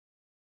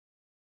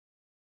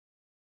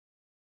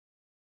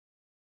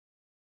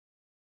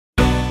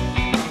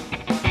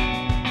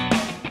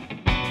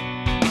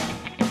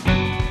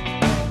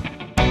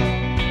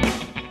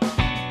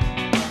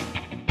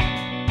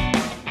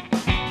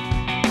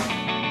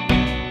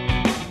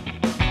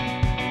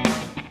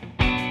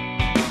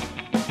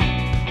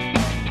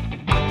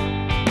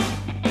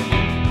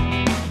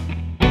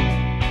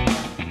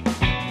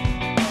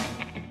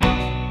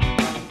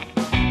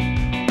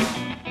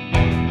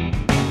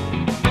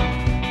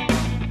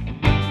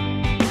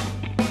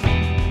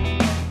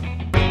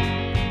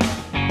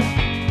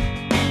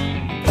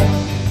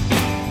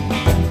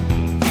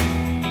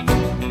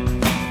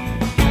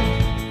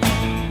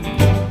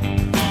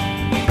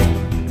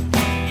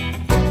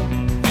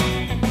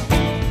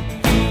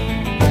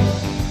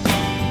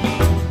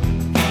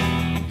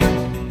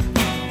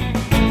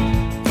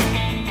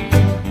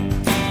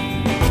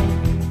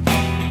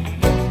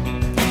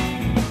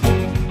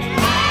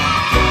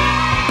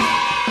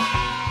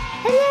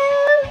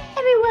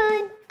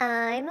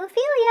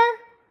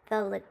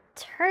the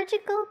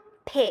liturgical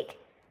pig.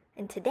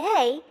 And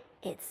today,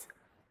 it's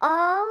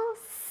All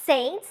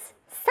Saints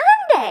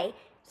Sunday.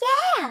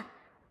 Yeah!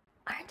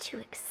 Aren't you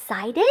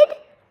excited?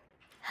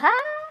 Ha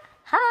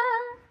ha!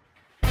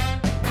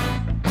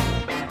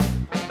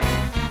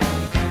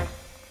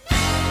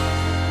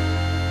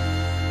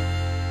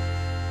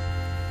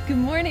 Good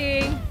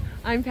morning!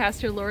 I'm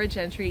Pastor Laura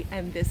Gentry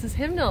and this is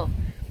Hymnal.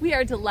 We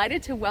are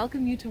delighted to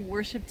welcome you to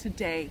worship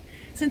today.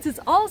 Since it's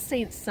All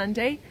Saints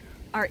Sunday,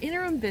 our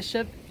interim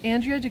bishop,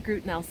 Andrea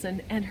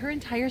DeGroot-Nesdahl, and her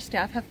entire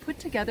staff have put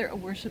together a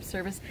worship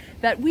service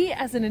that we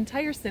as an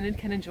entire synod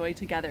can enjoy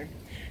together.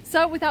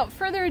 So without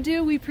further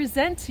ado, we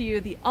present to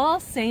you the All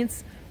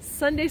Saints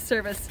Sunday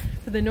service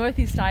for the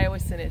Northeast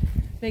Iowa Synod.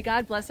 May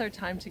God bless our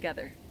time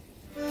together.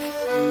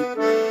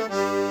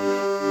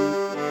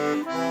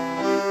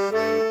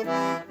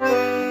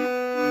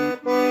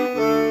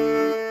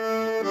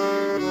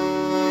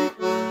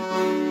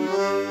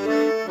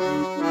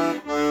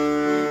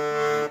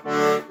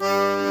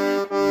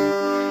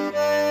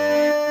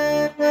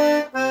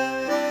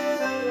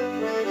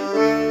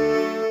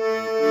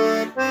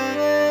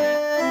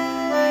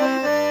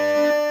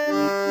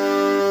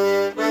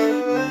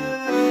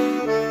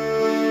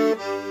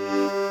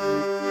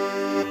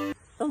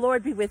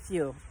 Lord be with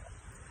you.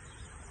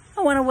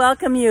 I want to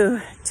welcome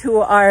you to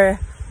our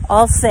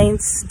All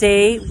Saints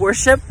Day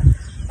worship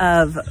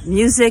of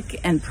music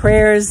and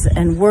prayers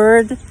and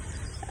word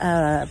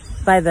by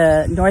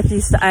the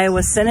Northeast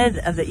Iowa Synod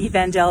of the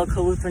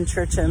Evangelical Lutheran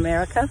Church in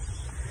America.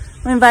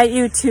 I invite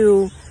you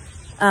to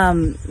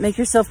make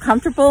yourself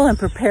comfortable and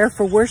prepare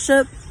for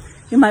worship.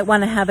 You might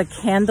want to have a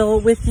candle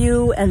with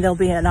you, and there'll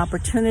be an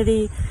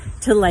opportunity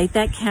to light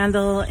that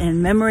candle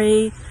in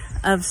memory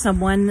of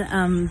someone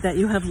that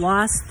you have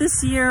lost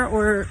this year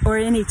or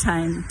any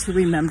time to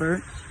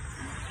remember.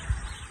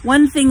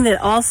 One thing that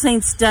All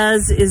Saints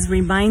does is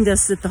remind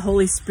us that the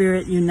Holy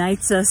Spirit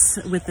unites us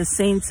with the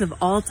saints of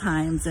all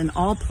times and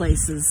all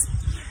places,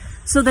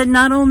 so that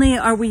not only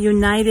are we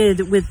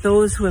united with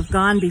those who have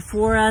gone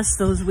before us,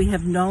 those we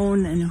have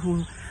known and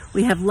who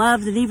we have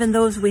loved, and even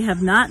those we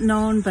have not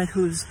known but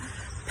whose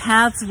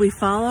paths we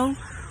follow,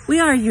 we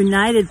are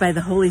united by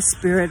the Holy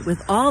Spirit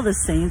with all the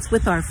saints,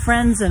 with our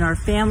friends and our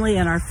family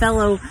and our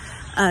fellow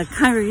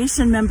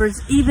congregation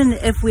members, even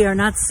if we are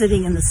not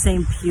sitting in the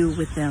same pew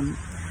with them.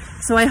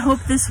 So we hope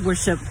this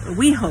worship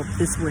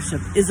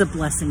is a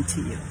blessing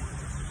to you.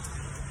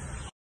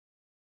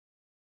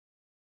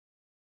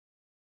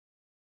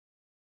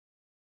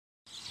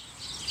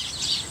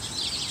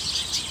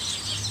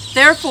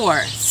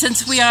 Therefore,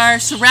 since we are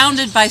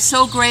surrounded by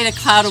so great a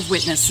cloud of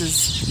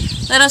witnesses,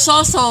 let us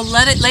also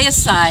lay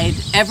aside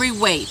every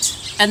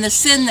weight and the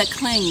sin that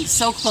clings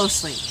so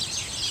closely,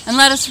 and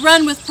let us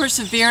run with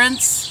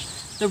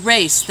perseverance the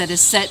race that is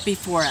set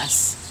before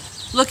us,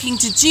 looking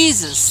to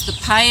Jesus, the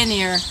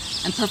pioneer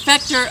and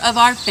perfecter of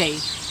our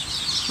faith,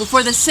 who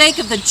for the sake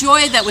of the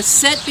joy that was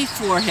set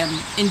before him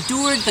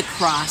endured the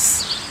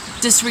cross,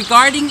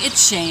 disregarding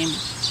its shame,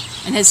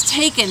 and has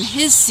taken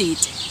his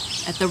seat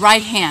at the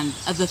right hand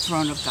of the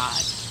throne of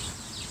God.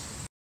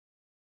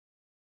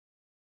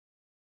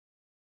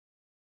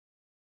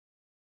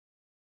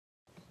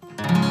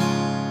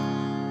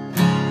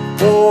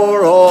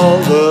 For all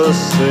the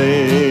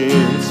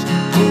saints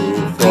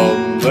who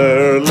from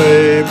their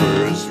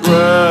labors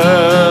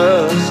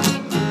rest,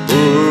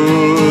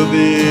 who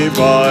thee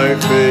by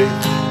faith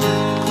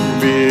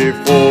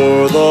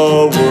before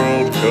the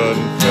world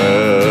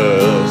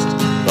confessed,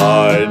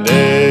 thy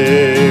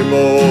name,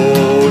 O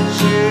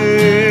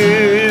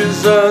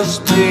Jesus,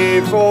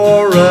 be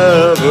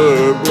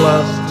forever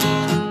blessed.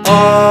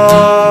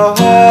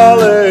 Hallelujah.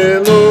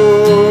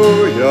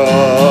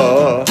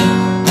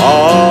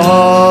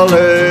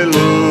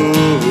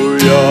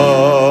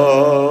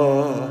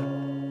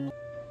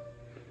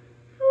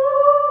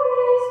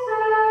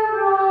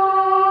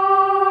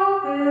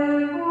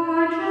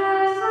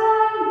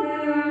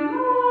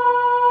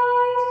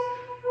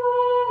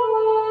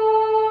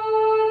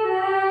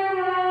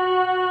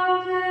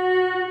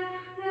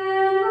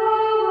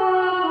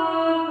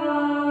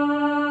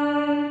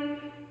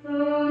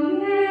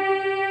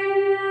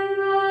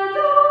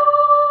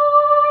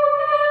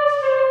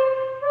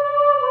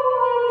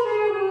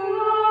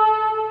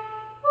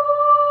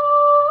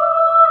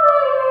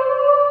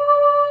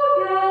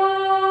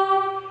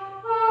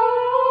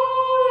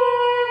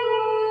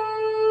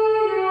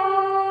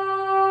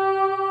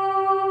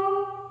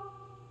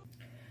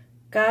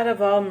 God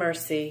of all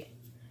mercy,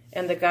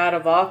 and the God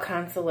of all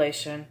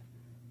consolation,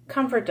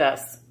 comfort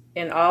us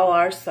in all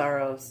our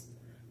sorrows,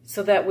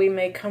 so that we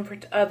may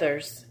comfort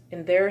others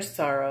in their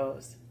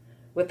sorrows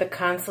with the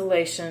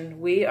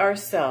consolation we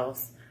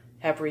ourselves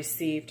have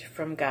received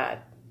from God.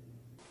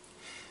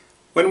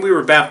 When we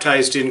were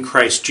baptized in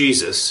Christ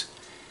Jesus,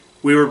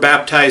 we were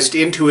baptized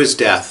into his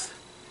death.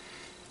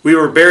 We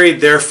were buried,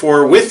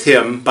 therefore, with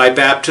him by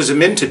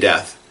baptism into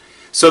death,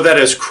 so that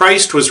as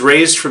Christ was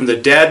raised from the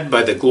dead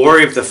by the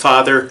glory of the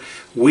Father,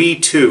 we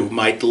too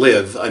might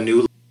live a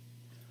new life.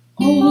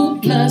 Oh,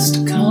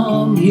 blessed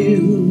communion,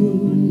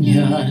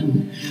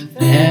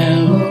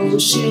 fellowship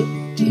fellowship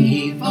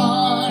divine,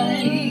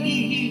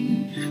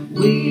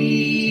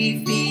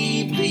 we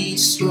feebly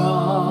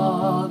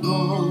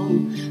struggle,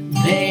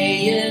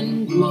 they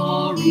in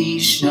glory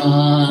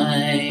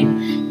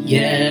shine,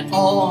 yet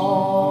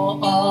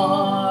all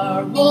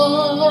are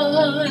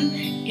one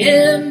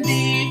in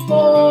thee,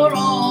 for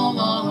all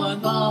are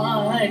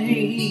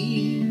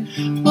thine.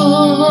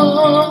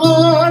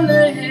 Alleluia,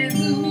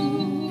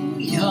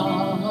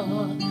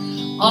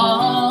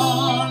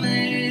 alleluia.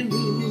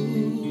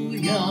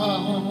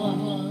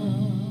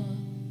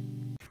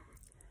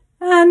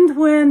 And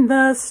when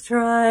the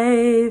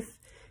strife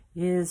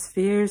is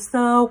fierce,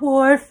 the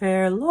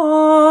warfare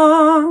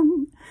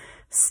long,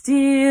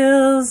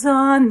 steals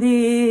on the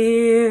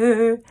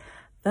ear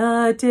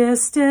the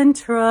distant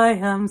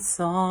triumph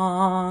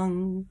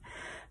song,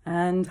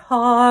 and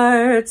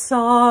hearts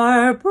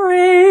are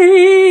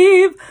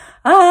brave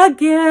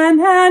again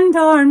and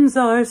arms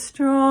are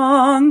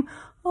strong.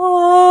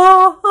 Alleluia,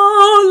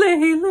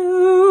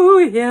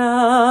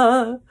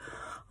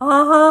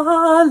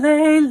 alleluia.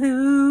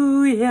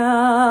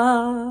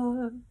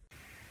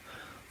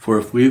 For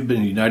if we have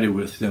been united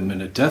with him in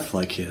a death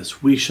like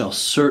his, we shall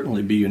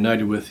certainly be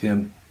united with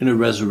him in a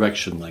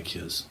resurrection like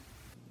his.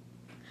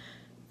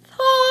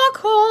 The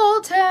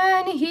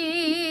golden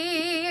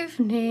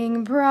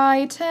evening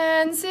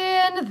brightens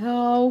in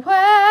the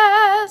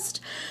west,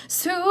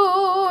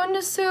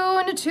 soon,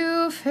 soon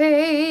to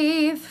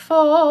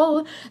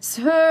faithful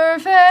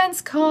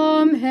servants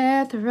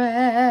cometh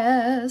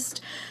rest.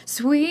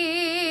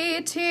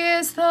 Sweet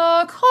is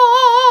the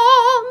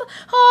calm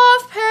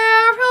of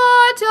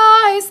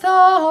paradise,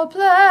 the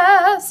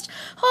blessed.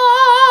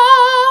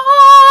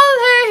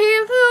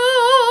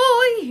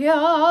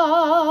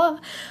 Alleluia,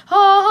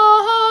 alleluia.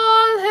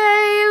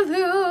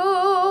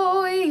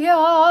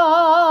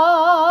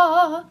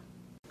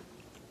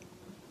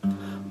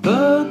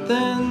 But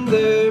then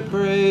there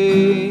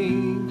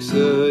breaks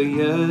a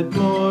yet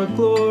more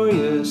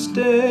glorious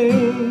day,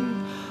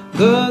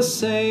 the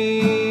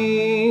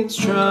saints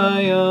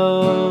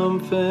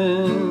triumphant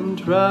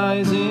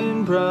rise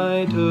in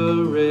bright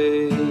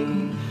array.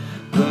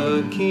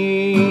 The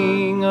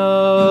King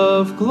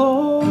of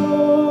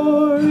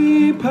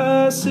glory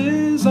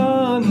passes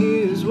on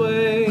his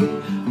way.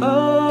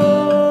 Alleluia,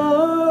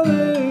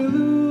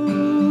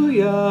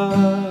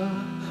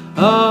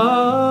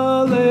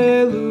 alleluia.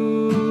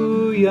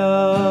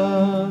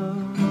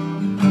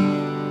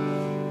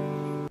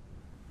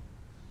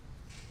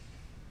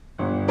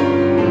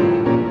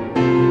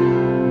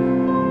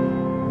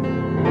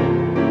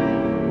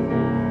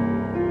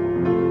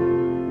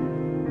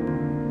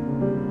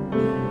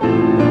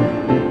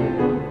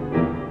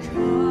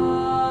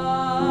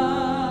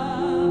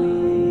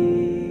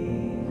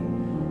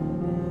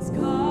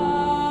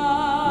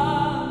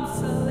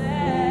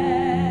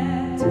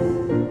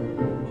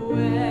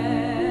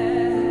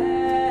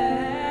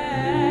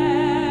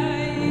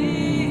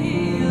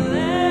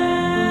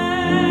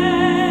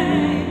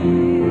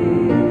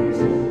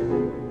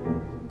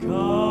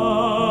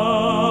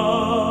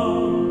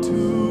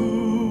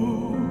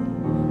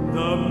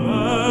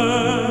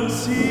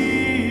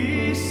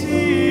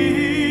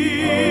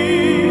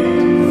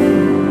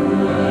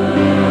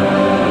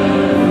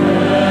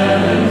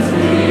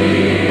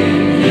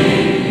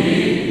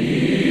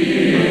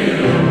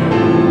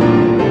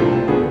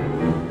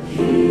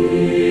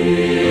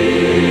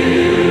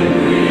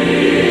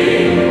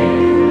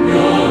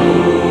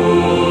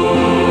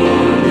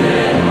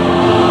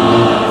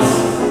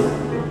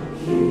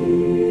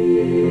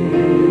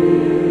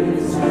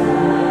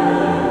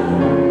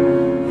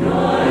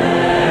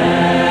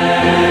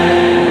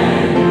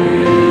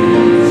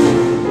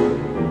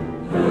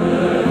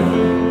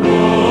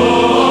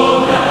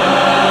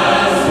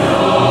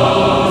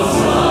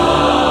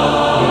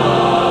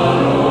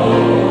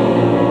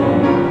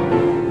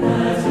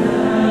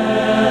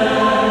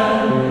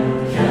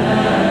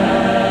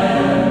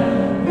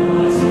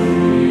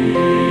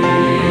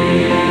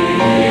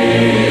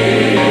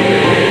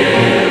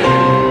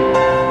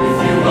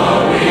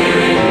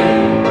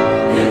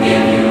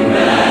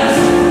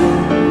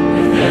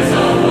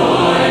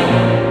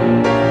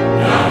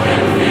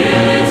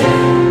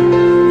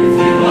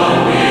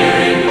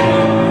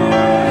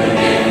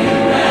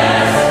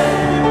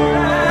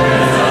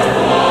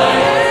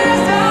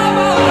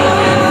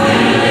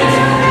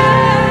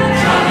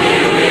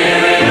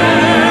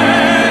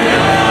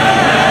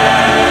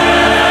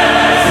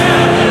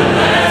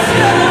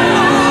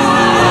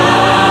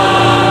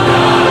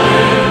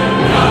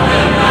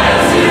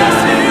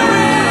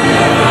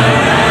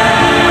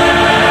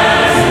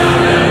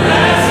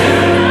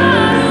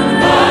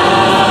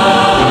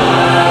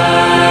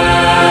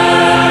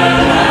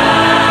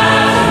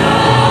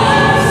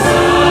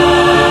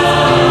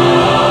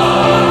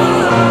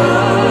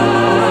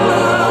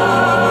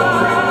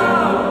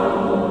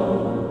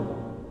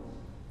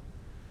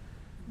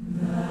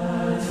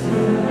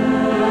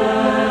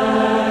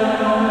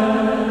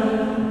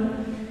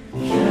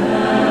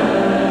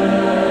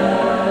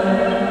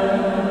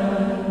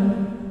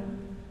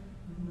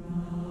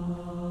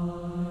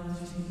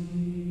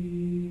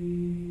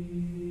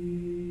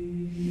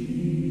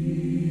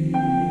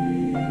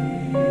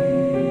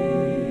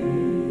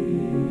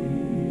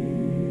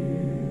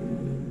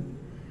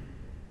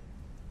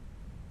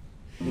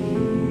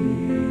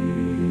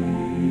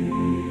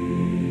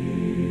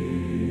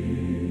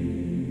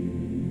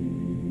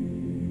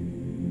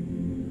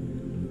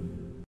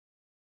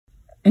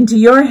 Into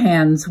your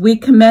hands we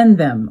commend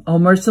them, O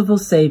merciful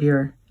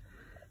Savior,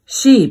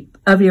 sheep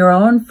of your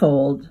own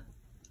fold,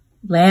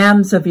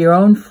 lambs of your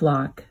own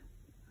flock,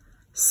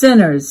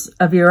 sinners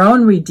of your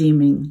own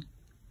redeeming.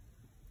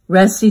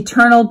 Rest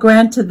eternal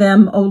grant to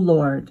them, O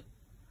Lord,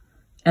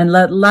 and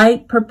let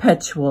light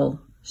perpetual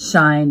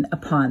shine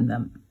upon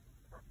them.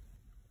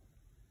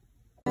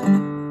 From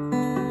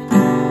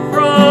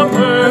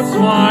earth's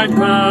wide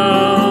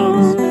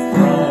bounds,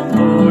 from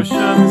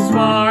ocean's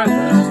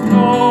farthest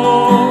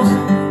coast,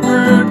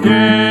 through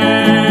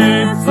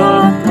gates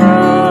of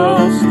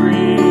pearl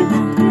stream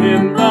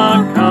in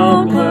the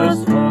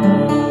countless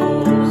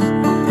host,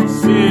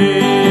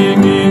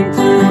 singing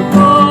to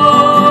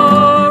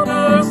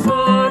Father,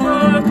 Son,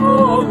 and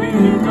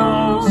Holy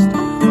Ghost.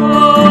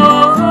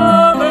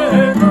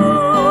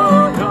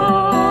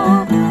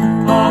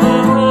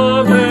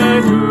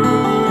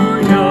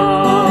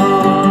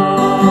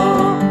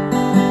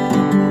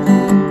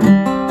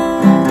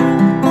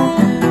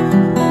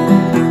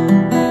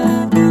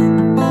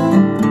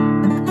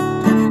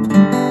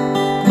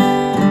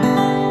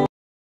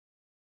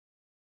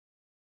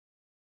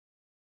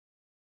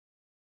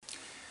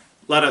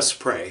 Let us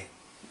pray.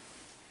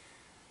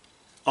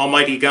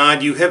 Almighty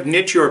God, you have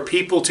knit your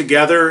people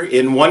together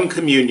in one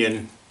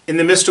communion in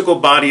the mystical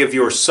body of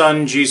your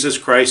Son, Jesus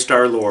Christ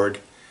our Lord.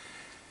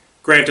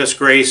 Grant us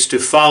grace to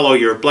follow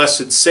your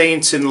blessed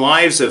saints in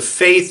lives of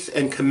faith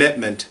and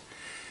commitment,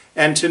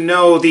 and to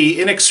know the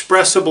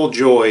inexpressible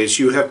joys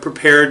you have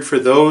prepared for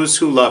those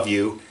who love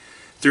you,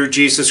 through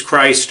Jesus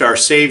Christ our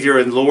Savior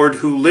and Lord,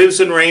 who lives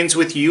and reigns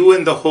with you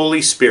in the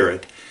Holy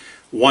Spirit,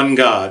 one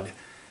God,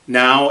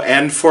 now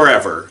and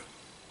forever.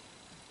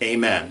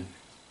 Amen.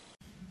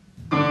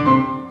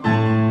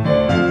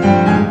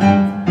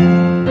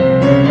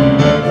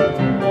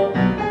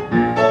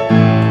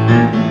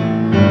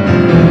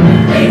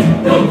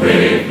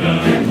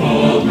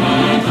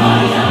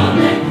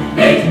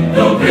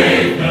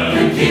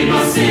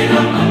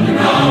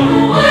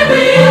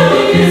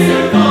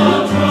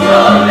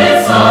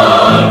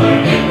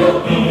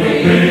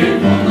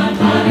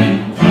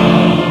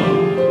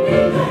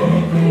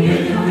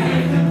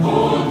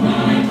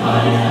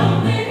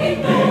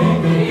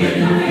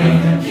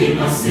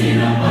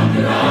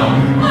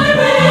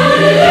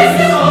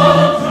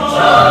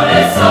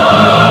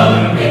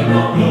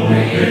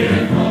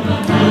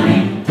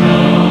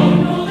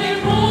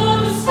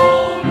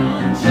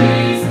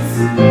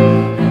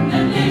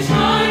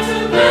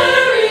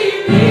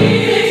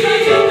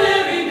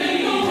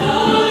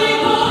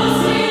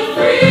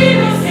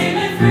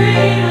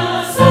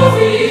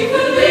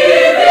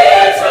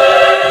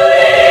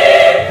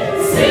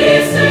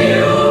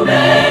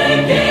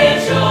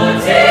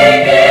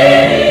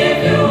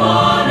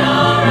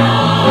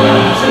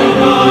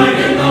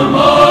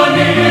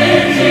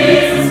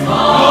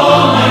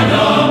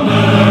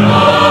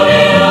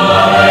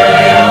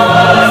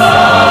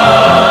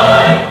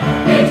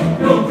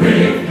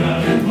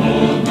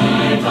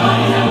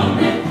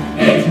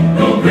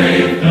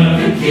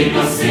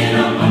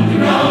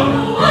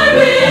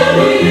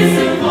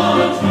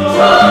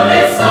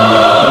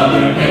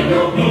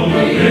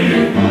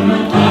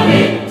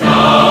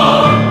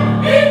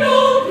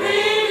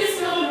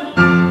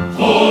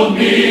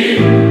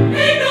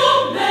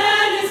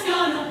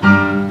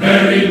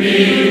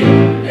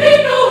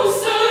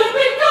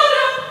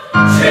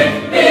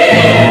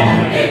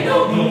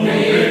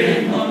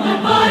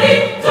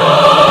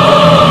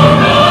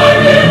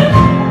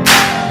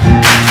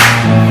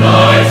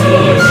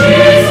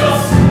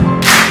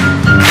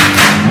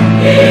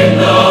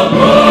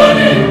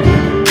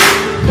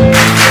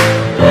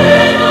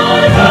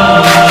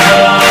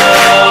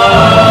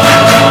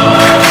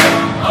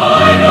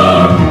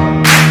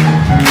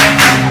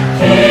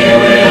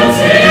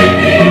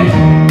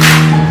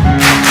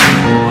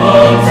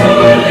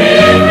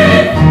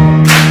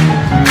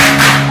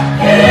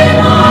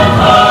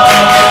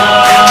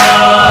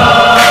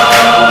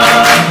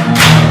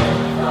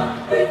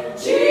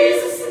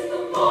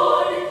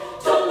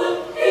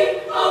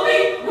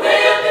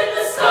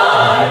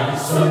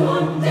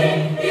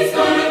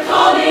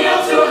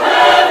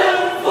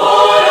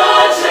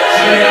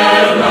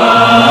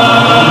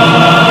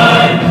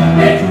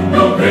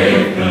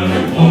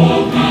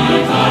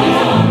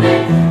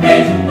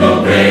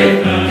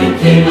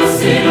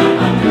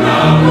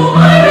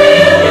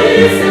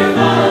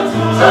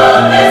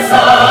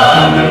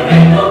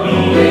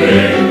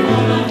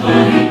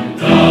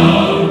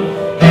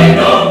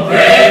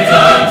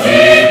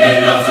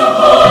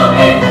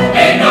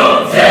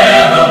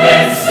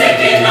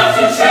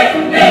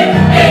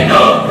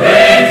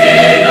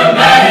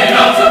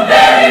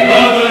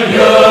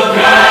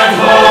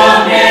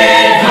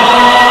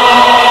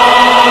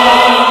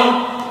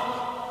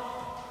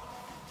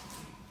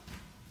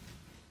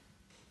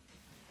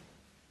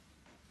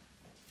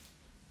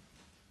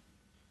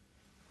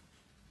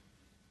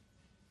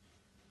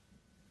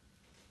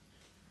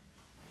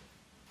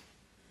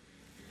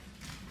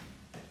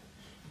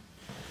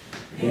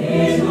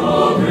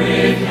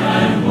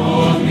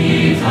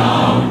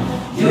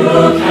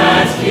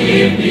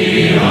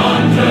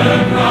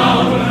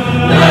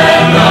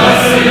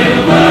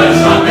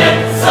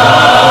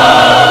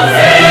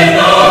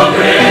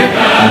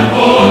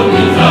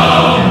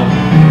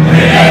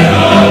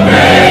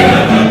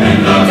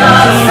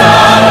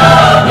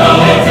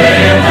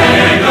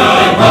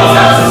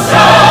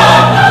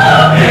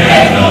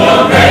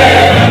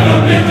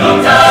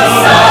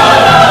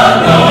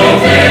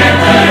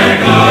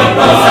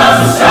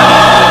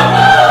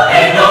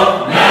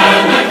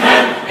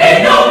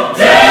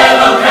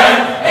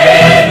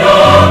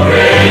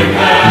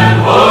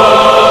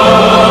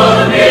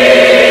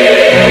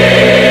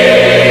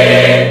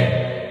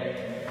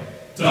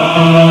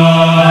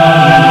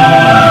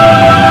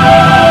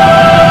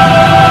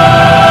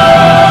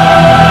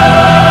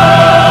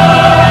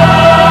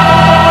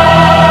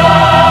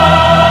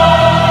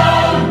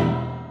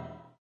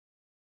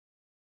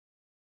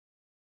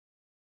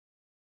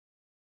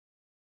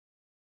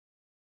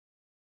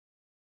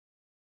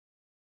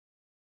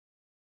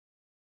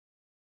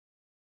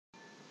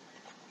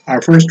 Our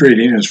first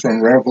reading is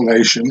from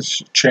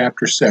Revelations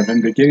chapter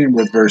 7, beginning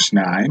with verse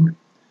 9.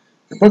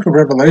 The book of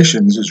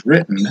Revelations is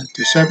written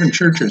to 7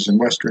 churches in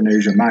Western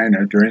Asia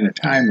Minor during a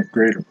time of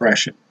great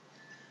oppression.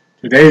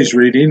 Today's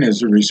reading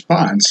is a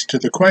response to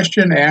the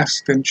question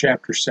asked in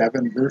chapter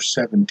 7, verse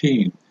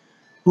 17,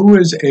 "Who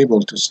is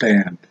able to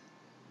stand?"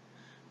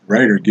 The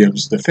writer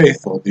gives the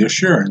faithful the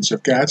assurance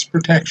of God's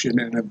protection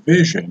and a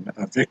vision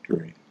of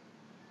victory.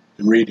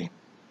 The reading.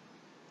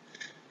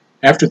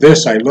 After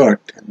this I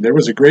looked, and there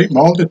was a great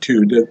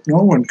multitude that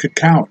no one could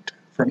count,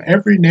 from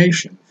every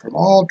nation, from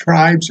all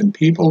tribes and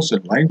peoples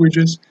and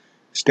languages,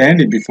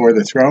 standing before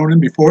the throne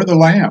and before the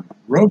Lamb,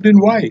 robed in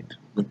white,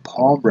 with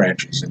palm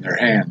branches in their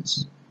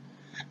hands.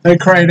 They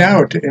cried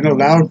out in a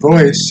loud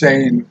voice,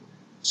 saying,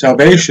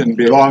 "Salvation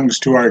belongs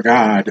to our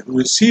God, who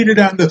is seated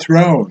on the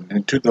throne,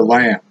 and to the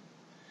Lamb."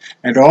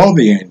 And all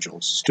the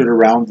angels stood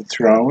around the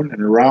throne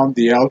and around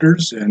the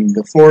elders and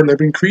the 4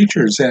 living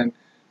creatures, and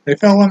they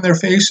fell on their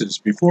faces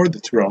before the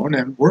throne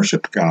and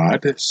worshipped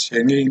God,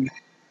 singing,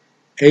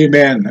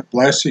 "Amen,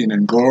 blessing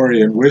and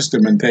glory and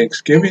wisdom and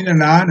thanksgiving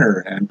and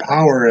honor and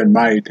power and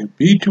might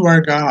be to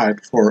our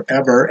God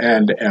forever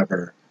and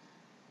ever.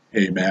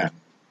 Amen."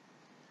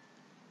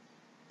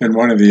 Then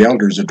one of the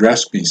elders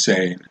addressed me,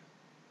 saying,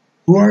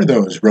 "Who are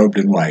those robed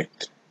in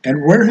white,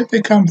 and where have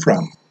they come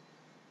from?"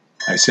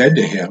 I said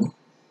to him,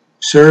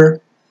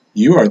 "Sir,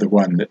 you are the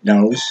one that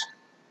knows."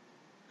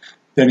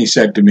 Then he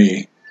said to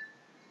me,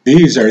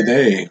 "These are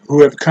they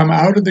who have come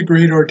out of the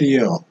great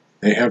ordeal.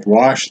 They have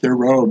washed their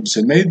robes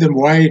and made them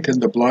white in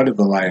the blood of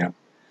the Lamb.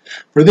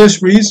 For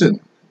this reason,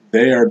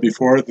 they are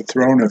before the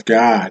throne of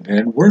God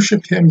and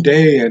worship him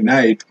day and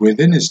night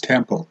within his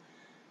temple,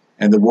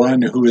 and the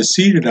one who is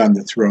seated on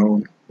the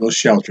throne will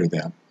shelter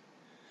them.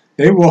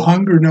 They will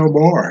hunger no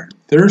more,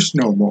 thirst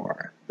no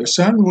more. The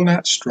sun will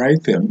not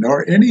strike them,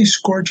 nor any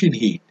scorching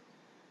heat.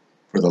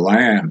 For the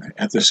Lamb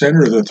at the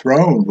center of the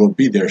throne will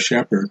be their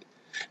shepherd,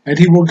 and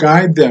he will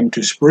guide them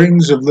to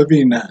springs of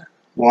living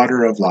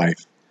water of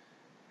life,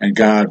 and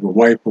God will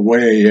wipe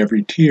away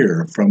every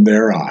tear from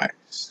their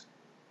eyes."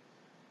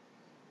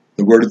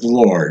 The word of the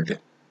Lord.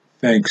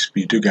 Thanks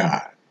be to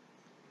God.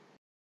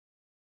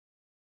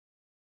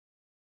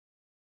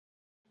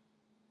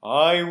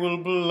 I will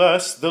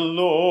bless the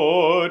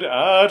Lord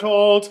at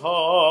all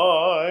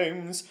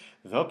times.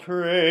 The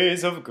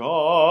praise of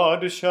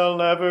God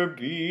shall ever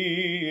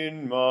be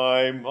in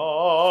my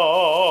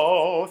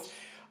mouth.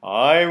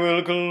 I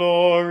will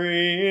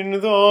glory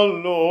in the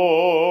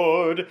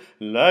Lord.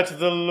 Let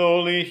the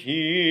lowly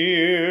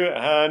hear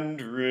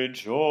and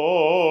rejoice.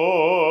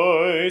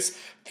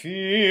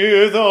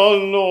 Fear the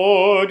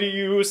Lord,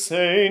 you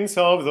saints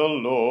of the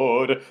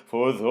Lord,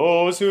 for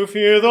those who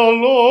fear the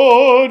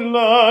Lord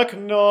lack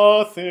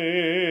nothing.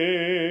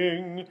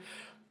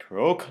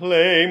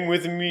 Proclaim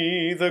with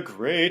me the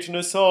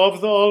greatness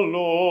of the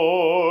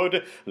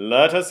Lord.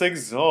 Let us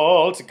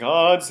exalt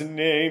God's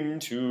name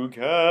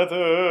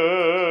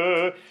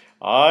together.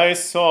 I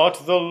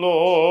sought the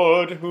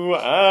Lord, who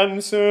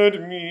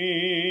answered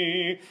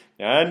me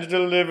and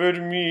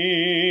delivered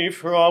me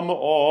from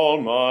all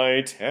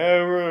my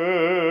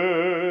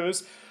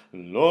terrors.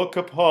 Look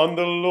upon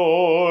the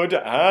Lord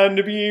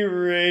and be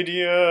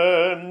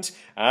radiant,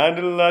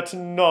 and let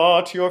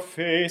not your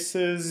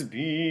faces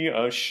be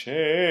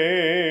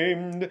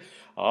ashamed.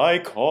 I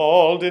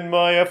called in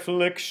my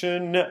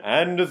affliction,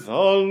 and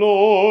the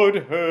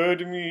Lord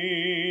heard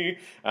me,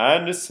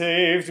 and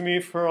saved me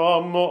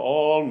from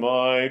all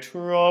my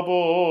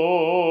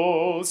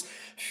troubles.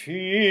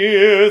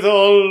 Fear the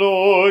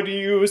Lord,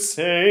 you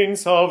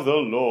saints of the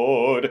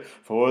Lord,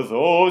 for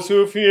those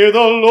who fear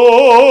the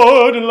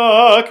Lord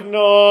lack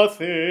nothing.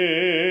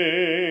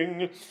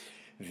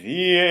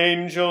 The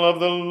angel of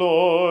the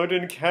Lord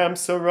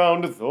encamps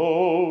around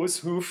those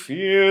who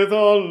fear the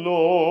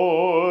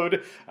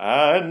Lord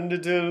and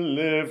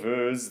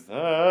delivers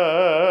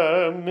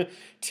them.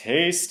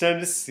 Taste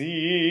and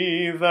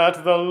see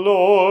that the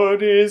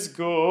Lord is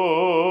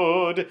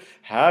good.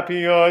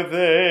 Happy are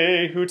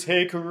they who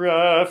take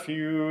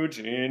refuge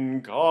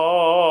in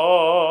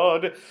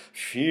God.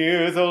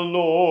 Fear the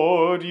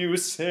Lord, you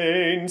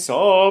saints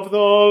of the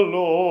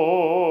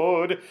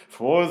Lord,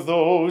 for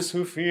those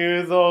who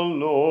fear the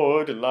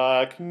Lord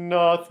lack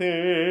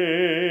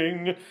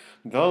nothing.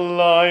 The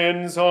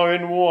lions are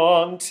in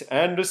want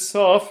and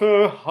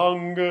suffer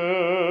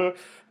hunger,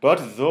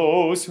 but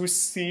those who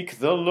seek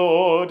the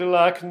Lord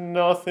lack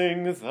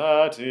nothing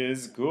that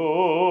is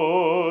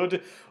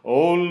good.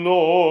 O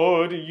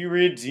Lord, you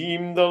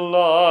redeem the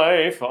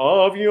life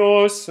of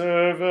your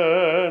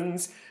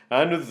servants,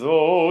 and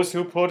those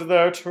who put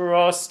their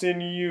trust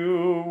in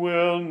you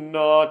will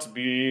not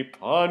be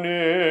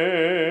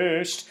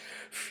punished.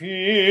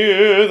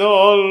 Fear the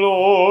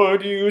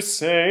Lord, you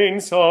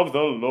saints of the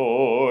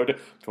Lord,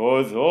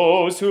 for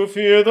those who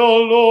fear the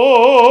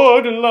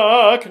Lord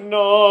lack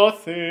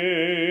nothing.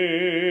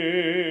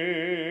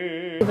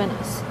 Given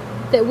us,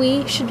 that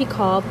we should be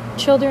called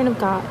children of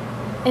God,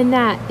 and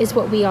that is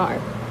what we are.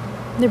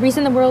 The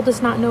reason the world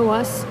does not know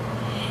us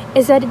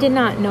is that it did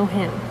not know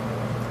Him.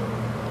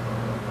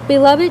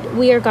 Beloved,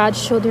 we are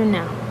God's children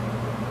now.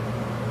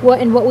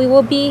 What we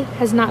will be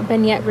has not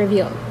been yet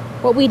revealed.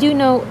 What we do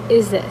know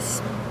is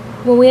this: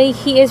 when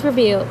He is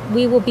revealed,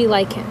 we will be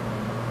like Him,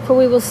 for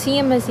we will see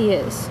Him as He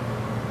is.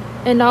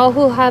 And all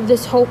who have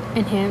this hope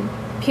in Him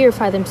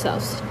purify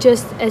themselves,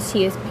 just as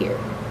He is pure.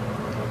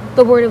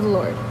 The word of the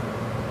Lord.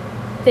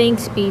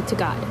 Thanks be to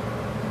God.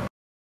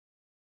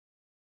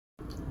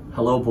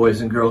 Hello, boys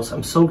and girls.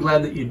 I'm so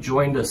glad that you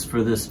joined us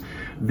for this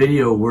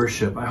video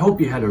worship. I hope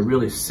you had a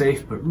really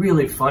safe but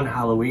really fun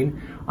Halloween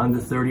on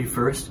the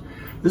 31st.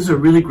 This is a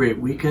really great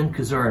weekend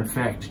because there are in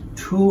fact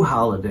 2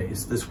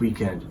 holidays this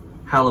weekend.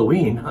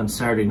 Halloween on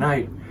Saturday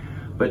night,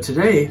 but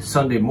today,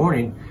 Sunday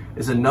morning,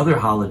 is another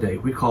holiday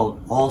we call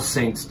All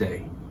Saints'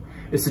 Day.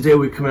 It's the day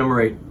we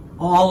commemorate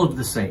all of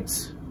the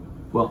saints.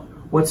 Well,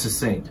 what's a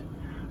saint?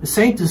 A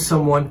saint is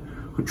someone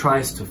who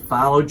tries to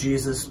follow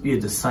Jesus, be a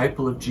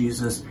disciple of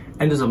Jesus,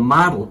 and is a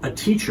model, a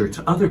teacher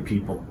to other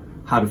people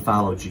how to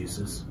follow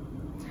Jesus.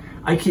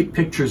 I keep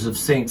pictures of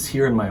saints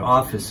here in my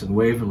office in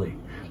Waverly.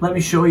 Let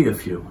me show you a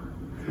few.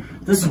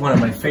 This is one of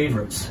my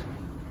favorites.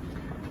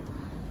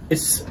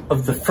 It's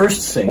of the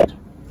first saint.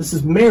 This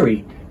is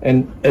Mary,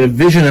 and a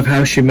vision of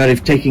how she might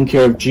have taken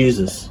care of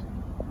Jesus.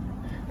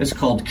 It's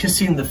called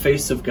Kissing the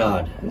Face of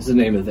God, is the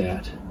name of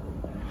that.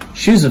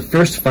 She was the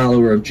first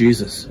follower of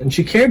Jesus, and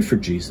she cared for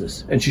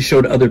Jesus, and she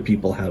showed other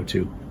people how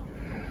to.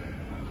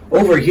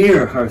 Over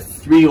here are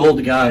 3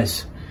 old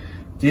guys.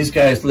 These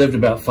guys lived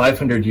about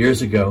 500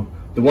 years ago.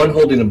 The one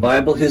holding the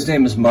Bible, his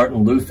name is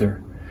Martin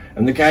Luther.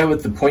 And the guy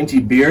with the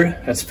pointy beard,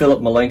 that's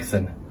Philip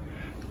Melanchthon.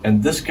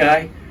 And this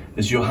guy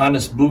is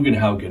Johannes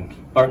Bugenhagen,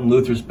 Martin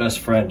Luther's best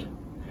friend.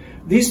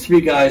 These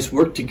 3 guys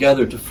worked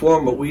together to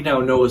form what we now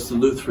know as the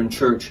Lutheran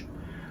Church.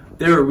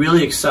 They were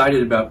really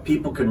excited about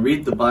people can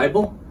read the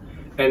Bible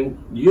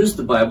and use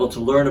the Bible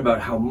to learn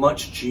about how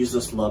much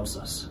Jesus loves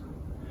us.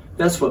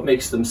 That's what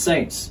makes them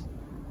saints.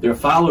 They're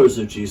followers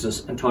of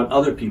Jesus and taught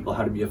other people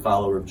how to be a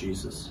follower of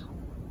Jesus.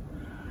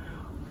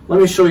 Let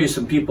me show you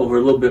some people who are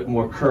a little bit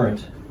more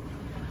current.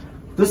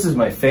 This is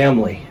my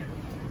family.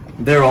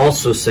 They're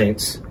also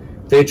saints.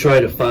 They try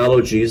to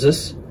follow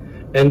Jesus,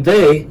 and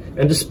they,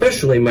 and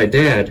especially my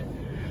dad,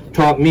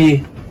 taught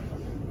me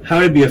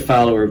how to be a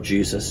follower of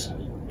Jesus.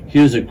 He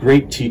was a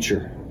great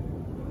teacher.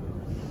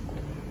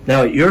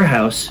 Now at your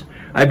house,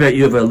 I bet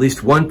you have at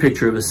least one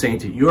picture of a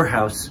saint at your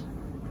house.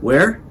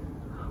 Where?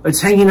 It's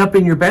hanging up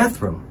in your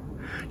bathroom.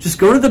 Just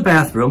go to the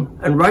bathroom,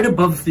 and right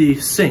above the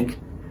sink,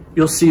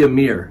 you'll see a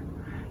mirror.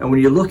 And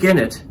when you look in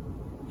it,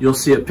 you'll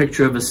see a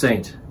picture of a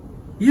saint.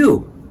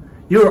 You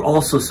are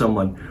also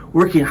someone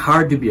working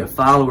hard to be a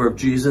follower of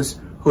Jesus,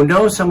 who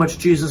knows how much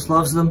Jesus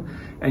loves them,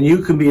 and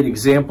you can be an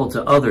example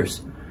to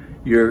others,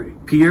 your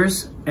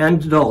peers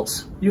and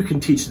adults. You can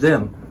teach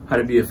them how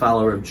to be a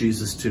follower of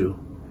Jesus too.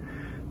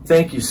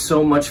 Thank you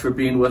so much for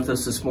being with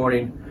us this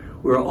morning.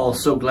 We're all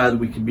so glad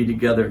we could be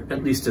together,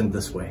 at least in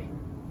this way.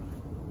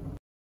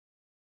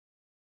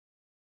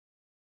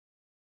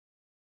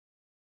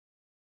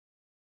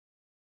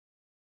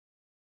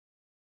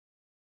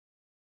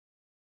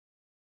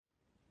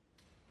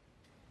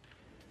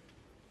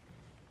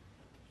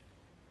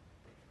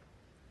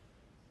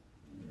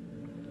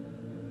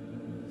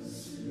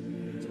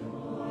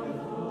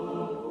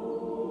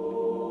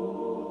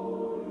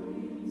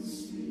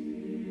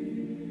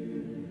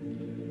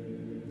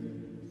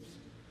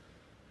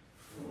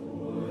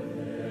 For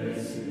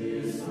this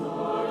is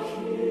our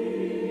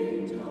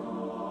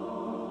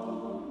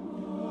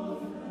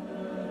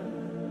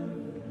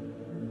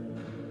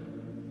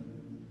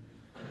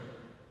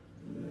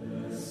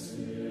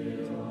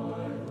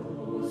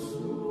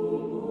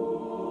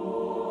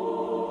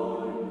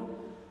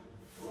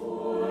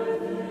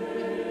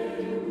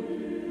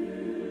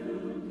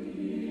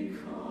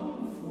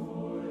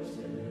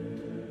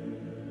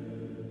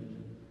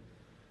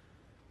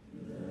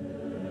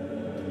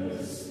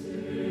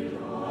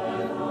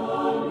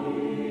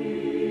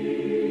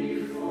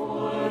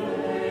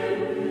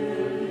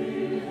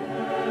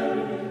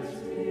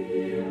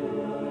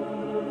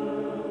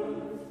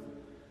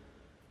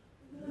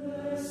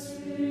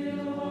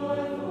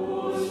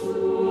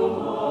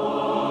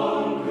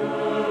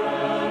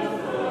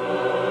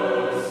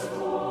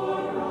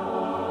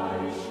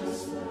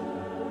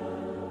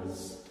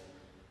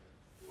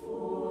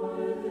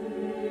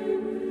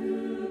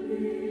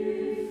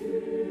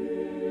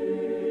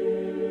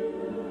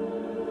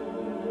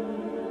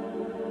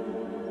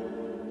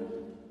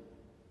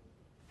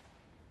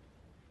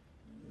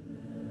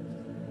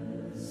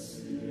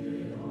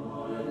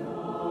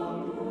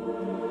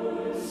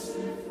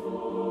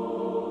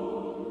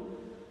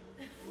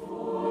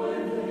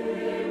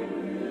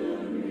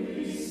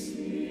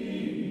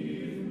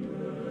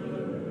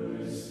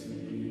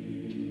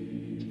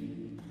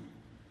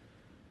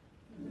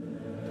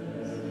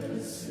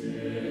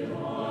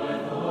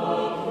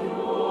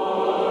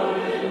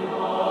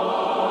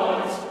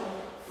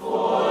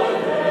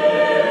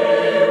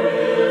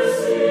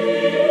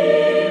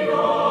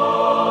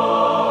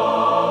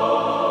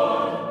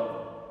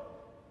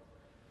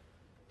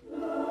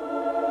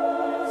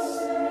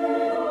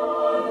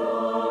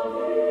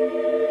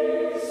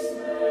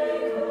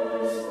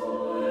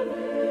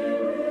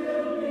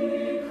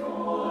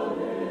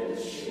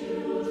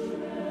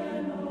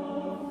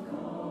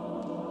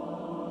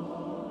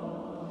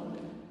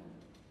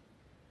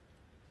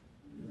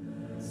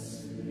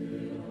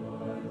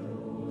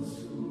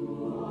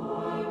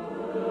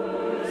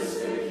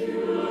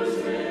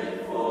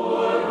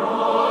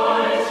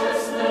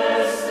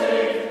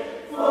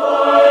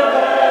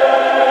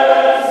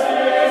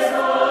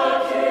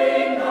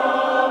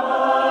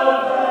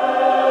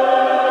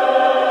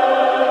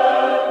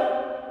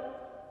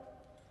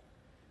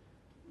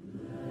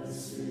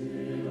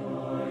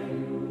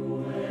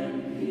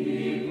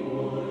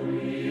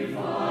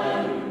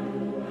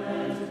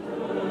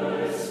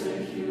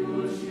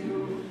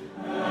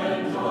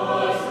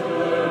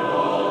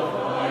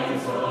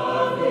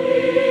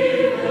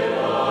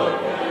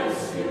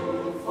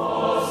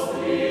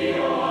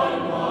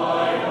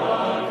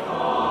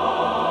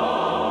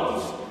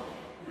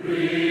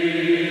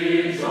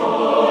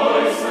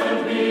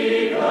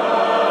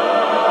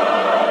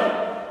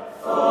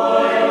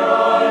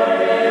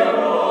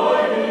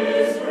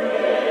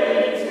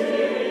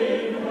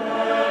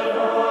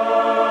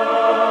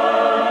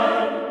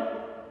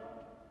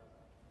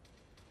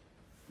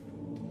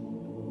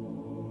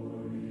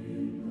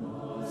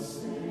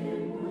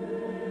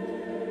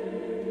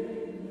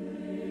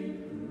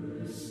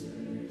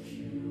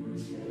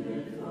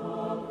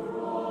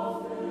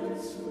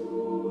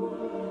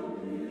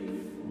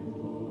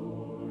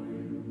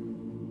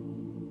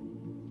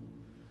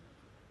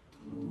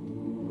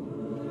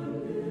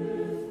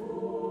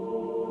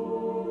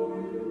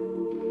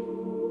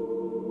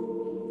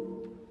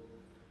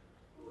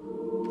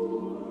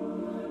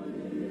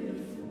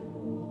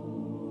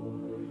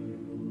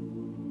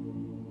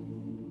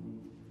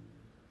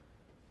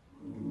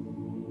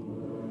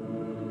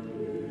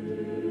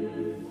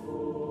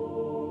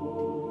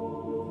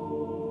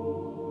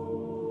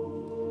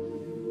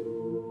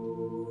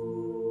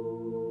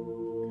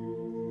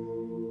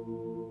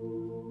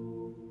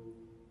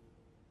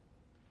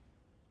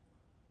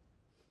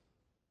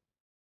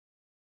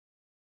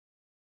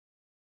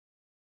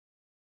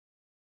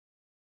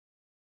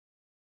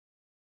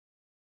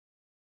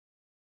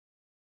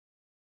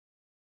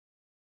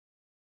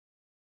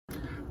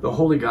The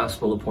Holy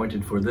Gospel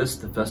appointed for this,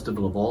 the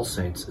Festival of All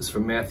Saints, is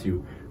from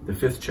Matthew, the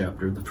 5th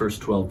chapter, the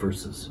first 12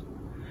 verses.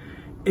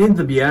 In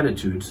the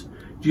Beatitudes,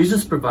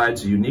 Jesus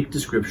provides a unique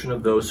description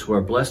of those who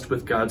are blessed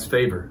with God's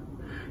favor.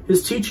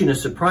 His teaching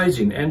is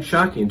surprising and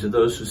shocking to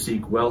those who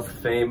seek wealth,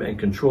 fame, and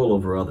control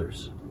over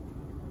others.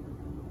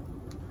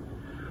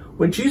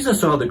 When Jesus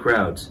saw the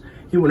crowds,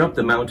 he went up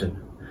the mountain,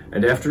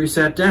 and after he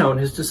sat down,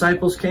 his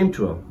disciples came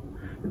to him.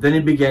 Then he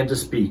began to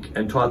speak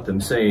and taught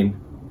them, saying,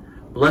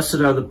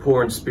 "Blessed are the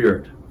poor in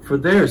spirit, for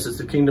theirs is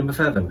the kingdom of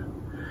heaven.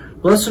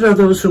 Blessed are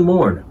those who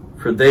mourn,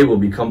 for they will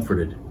be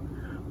comforted.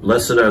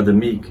 Blessed are the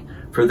meek,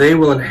 for they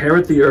will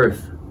inherit the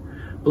earth.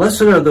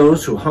 Blessed are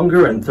those who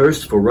hunger and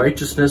thirst for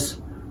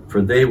righteousness,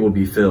 for they will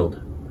be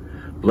filled.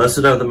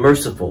 Blessed are the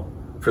merciful,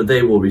 for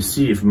they will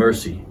receive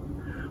mercy.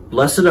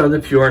 Blessed are the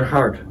pure in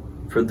heart,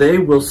 for they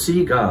will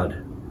see God.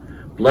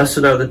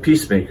 Blessed are the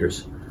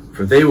peacemakers,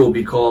 for they will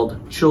be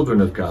called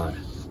children of God.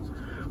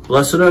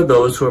 Blessed are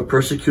those who are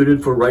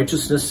persecuted for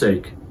righteousness'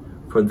 sake,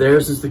 for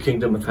theirs is the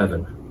kingdom of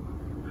heaven.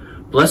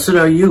 Blessed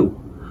are you,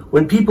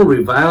 when people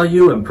revile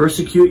you and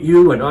persecute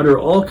you and utter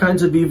all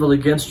kinds of evil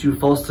against you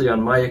falsely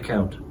on my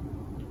account.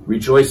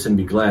 Rejoice and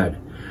be glad,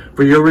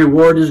 for your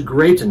reward is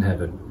great in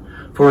heaven,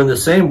 for in the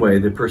same way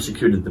they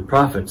persecuted the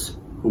prophets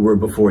who were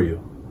before you."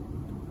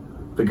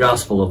 The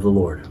Gospel of the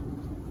Lord.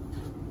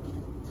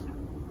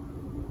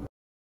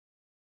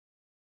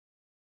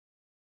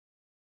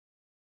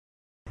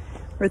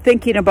 We're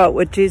thinking about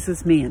what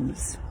Jesus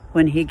means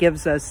when he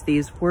gives us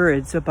these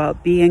words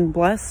about being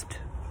blessed,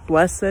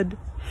 blessed.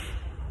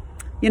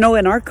 You know,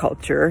 in our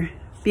culture,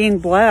 being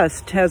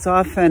blessed has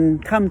often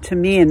come to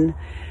mean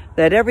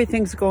that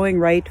everything's going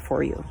right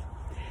for you,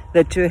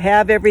 that you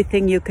have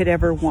everything you could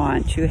ever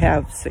want. You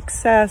have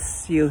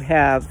success, you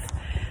have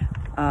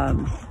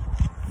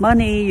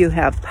money, you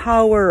have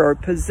power or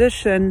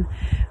position.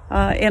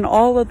 In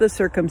all of the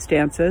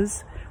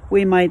circumstances,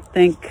 we might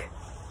think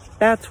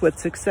that's what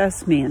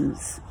success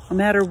means. No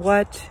matter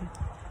what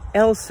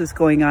else is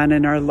going on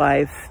in our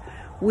life,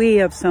 we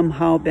have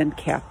somehow been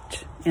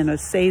kept in a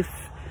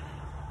safe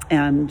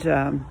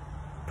and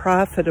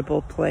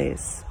profitable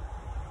place.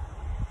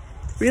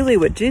 Really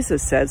what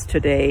Jesus says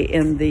today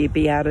in the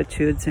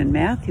Beatitudes in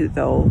Matthew,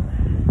 though,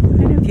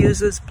 kind of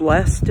uses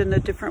blessed in a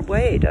different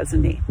way,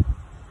 doesn't he?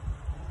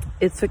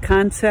 It's a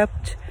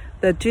concept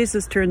that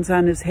Jesus turns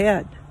on his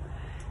head.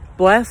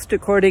 Blessed,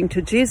 according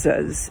to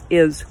Jesus,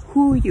 is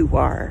who you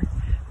are,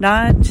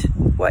 not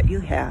what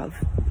you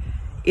have.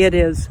 It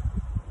is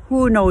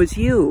who knows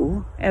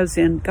you, as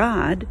in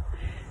God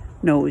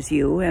knows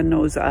you and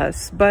knows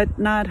us, but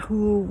not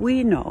who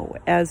we know,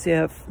 as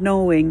if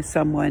knowing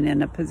someone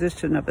in a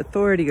position of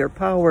authority or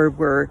power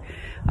were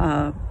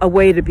a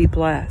way to be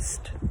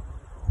blessed.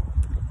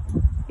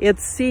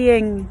 It's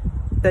seeing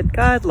that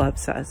God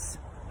loves us,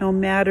 no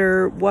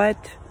matter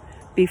what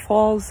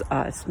befalls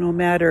us, no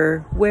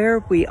matter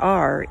where we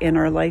are in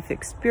our life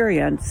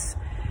experience.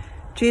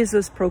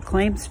 Jesus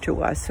proclaims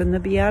to us in the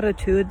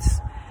Beatitudes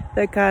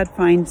that God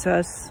finds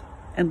us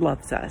and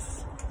loves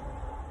us.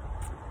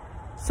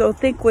 So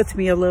think with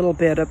me a little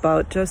bit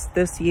about just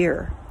this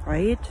year,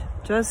 right?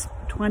 Just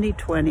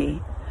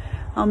 2020.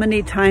 How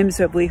many times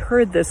have we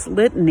heard this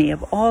litany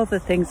of all the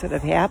things that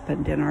have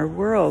happened in our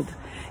world,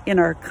 in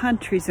our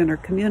countries, in our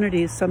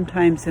communities,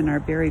 sometimes in our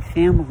very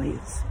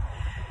families?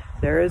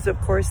 There is, of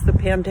course, the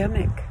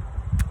pandemic.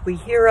 We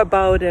hear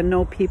about and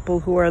know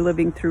people who are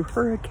living through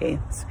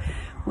hurricanes.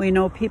 We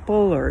know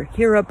people or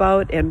hear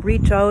about and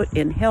reach out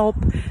in help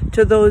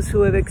to those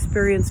who have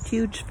experienced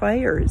huge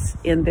fires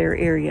in their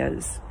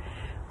areas.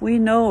 We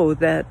know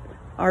that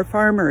our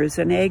farmers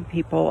and ag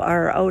people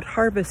are out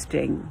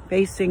harvesting,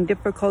 facing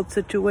difficult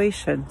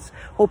situations,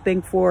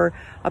 hoping for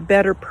a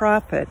better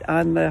profit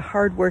on the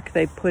hard work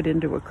they put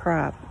into a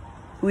crop.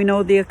 We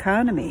know the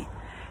economy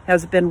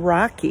has been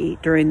rocky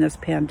during this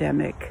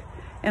pandemic,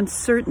 and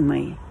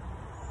certainly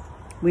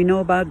we know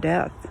about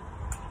death.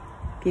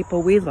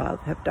 People we love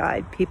have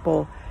died,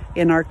 people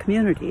in our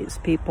communities,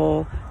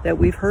 people that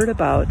we've heard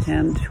about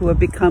and who have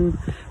become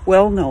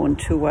well known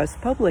to us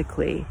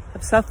publicly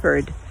have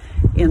suffered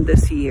in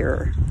this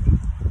year.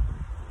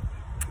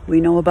 We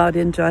know about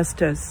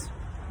injustice.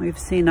 We've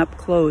seen up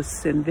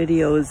close in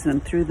videos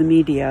and through the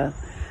media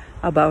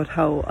about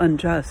how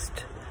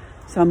unjust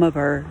some of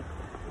our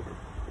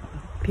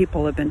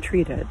people have been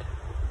treated.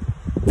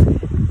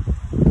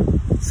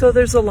 So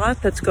there's a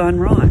lot that's gone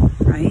wrong,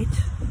 right?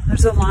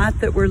 There's a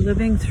lot that we're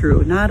living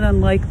through, not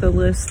unlike the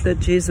list that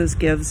Jesus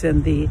gives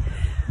in the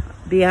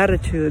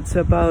Beatitudes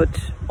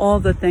about all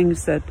the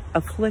things that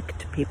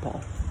afflict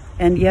people.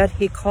 And yet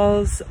he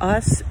calls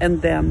us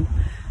and them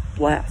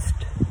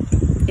blessed.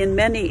 In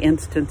many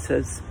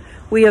instances,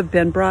 we have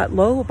been brought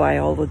low by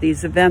all of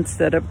these events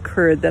that have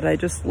occurred that I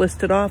just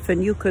listed off,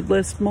 and you could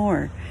list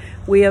more.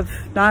 We have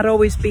not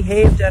always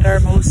behaved at our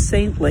most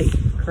saintly,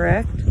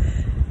 correct?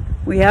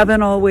 We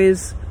haven't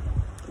always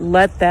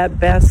let that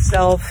best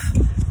self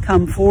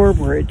come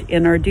forward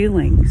in our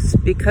dealings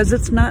because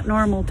it's not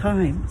normal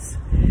times.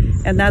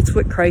 And that's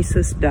what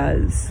crisis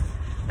does.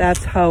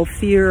 That's how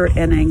fear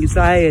and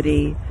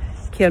anxiety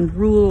can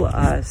rule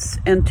us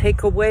and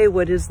take away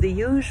what is the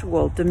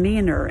usual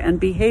demeanor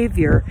and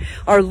behavior,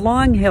 our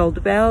long-held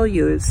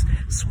values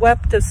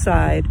swept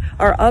aside,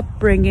 our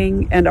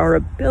upbringing and our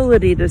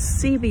ability to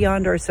see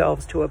beyond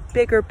ourselves to a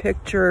bigger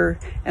picture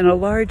and a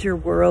larger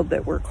world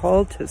that we're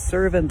called to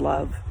serve and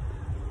love.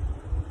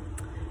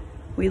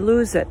 We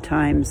lose at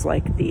times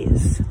like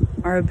these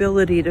our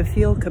ability to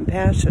feel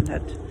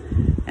compassionate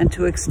and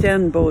to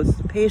extend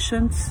both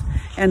patience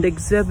and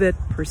exhibit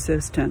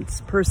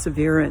persistence,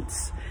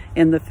 perseverance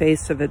in the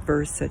face of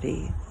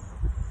adversity.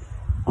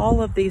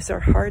 All of these are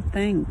hard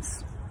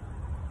things.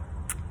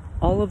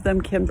 All of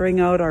them can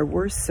bring out our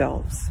worst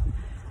selves,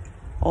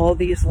 all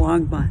these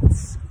long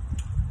months.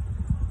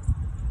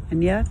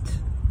 And yet,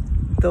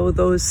 though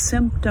those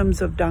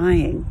symptoms of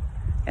dying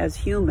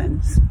as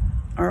humans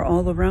are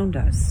all around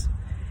us,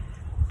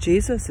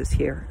 Jesus is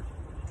here.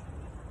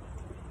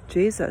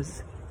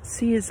 Jesus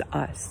sees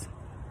us,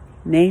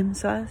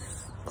 names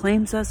us,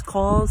 claims us,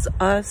 calls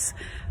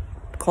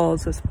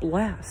us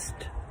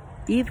blessed,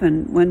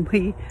 even when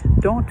we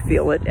don't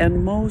feel it,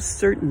 and most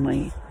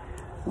certainly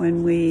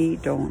when we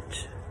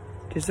don't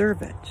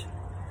deserve it.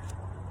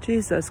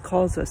 Jesus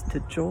calls us to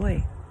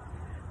joy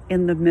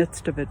in the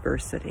midst of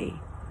adversity.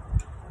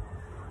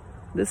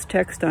 This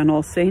text on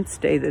All Saints'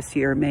 Day this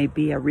year may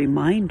be a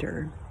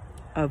reminder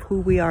of who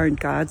we are in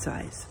God's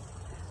eyes,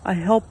 a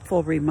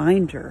helpful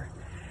reminder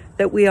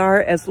that we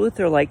are, as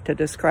Luther liked to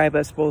describe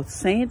us, both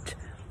saint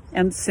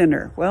and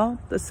sinner. Well,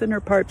 the sinner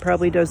part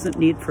probably doesn't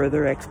need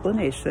further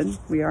explanation.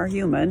 We are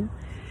human.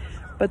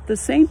 But the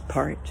saint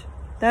part,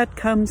 that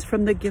comes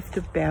from the gift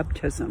of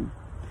baptism.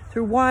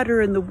 Through water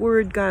and the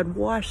word, God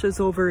washes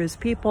over his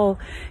people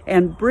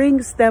and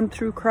brings them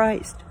through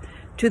Christ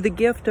to the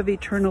gift of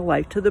eternal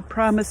life, to the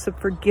promise of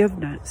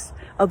forgiveness,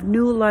 of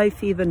new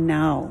life even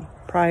now,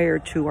 prior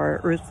to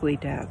our earthly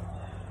death.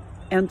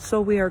 And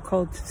so we are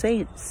called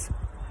saints,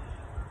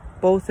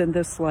 both in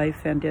this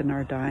life and in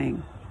our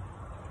dying.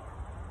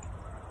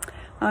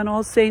 On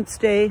All Saints'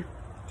 Day,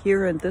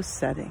 here in this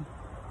setting,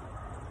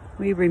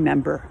 we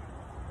remember.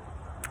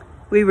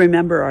 We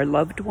remember our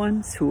loved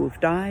ones who have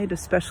died,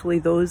 especially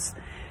those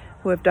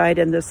who have died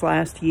in this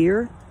last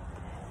year.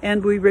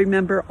 And we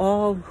remember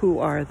all who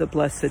are the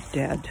blessed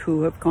dead,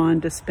 who have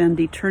gone to spend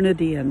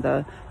eternity in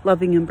the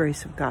loving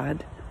embrace of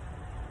God,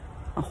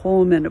 a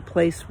home and a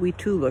place we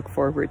too look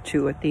forward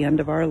to at the end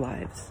of our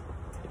lives.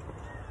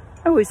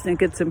 I always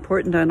think it's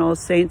important on All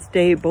Saints'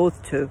 Day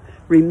both to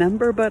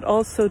remember but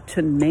also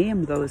to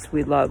name those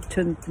we love,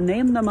 to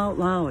name them out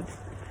loud.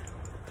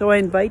 So I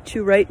invite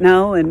you right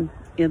now, and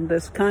in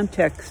this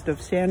context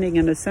of standing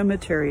in a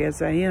cemetery as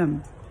I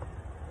am,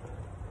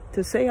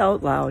 to say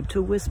out loud,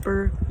 to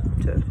whisper,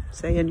 to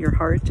say in your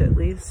heart at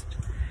least,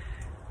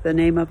 the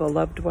name of a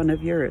loved one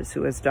of yours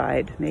who has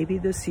died, maybe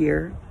this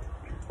year,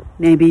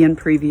 maybe in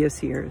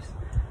previous years.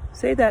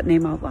 Say that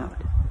name out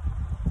loud.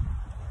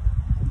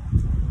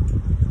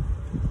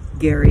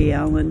 Gary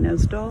Allen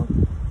Nesdahl.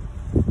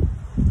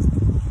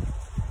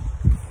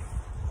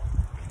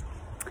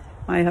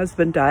 My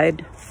husband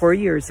died 4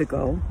 years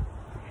ago.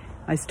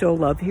 I still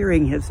love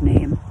hearing his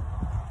name.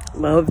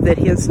 Love that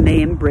his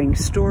name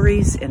brings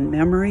stories and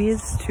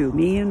memories to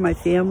me and my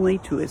family,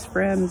 to his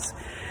friends,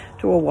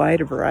 to a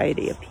wide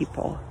variety of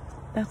people.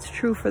 That's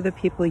true for the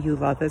people you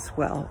love as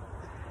well.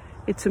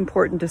 It's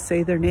important to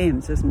say their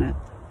names, isn't it?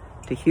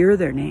 To hear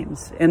their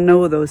names and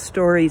know those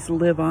stories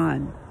live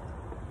on.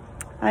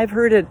 I've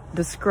heard it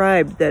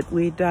described that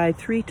we die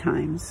 3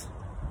 times.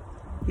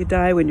 You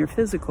die when your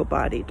physical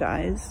body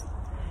dies.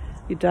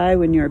 You die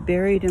when you're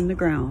buried in the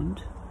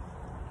ground.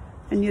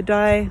 And you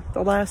die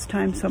the last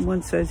time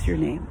someone says your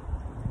name.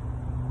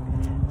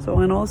 So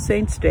on All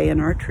Saints' Day in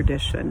our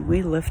tradition,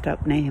 we lift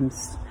up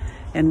names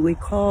and we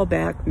call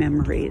back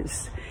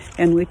memories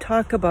and we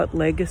talk about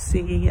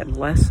legacy and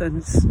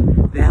lessons,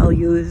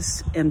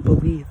 values and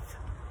belief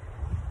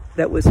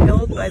that was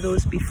held by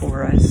those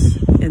before us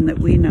and that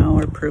we now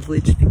are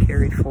privileged to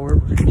carry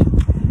forward,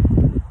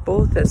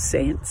 both as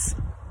saints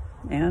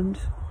and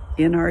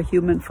in our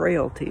human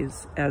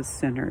frailties as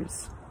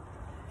sinners.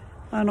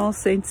 On All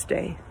Saints'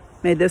 Day,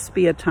 may this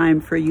be a time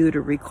for you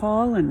to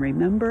recall and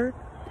remember,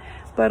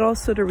 but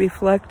also to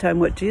reflect on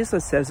what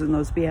Jesus says in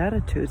those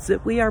Beatitudes,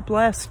 that we are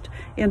blessed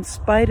in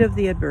spite of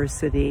the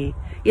adversity,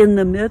 in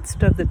the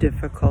midst of the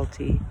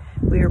difficulty.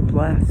 We are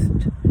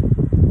blessed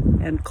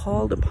and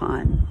called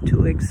upon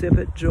to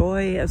exhibit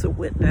joy as a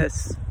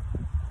witness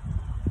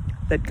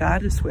that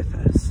God is with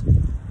us.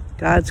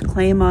 God's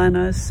claim on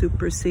us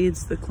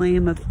supersedes the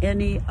claim of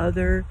any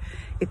other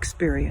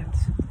experience,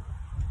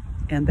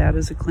 and that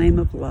is a claim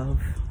of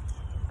love,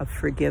 of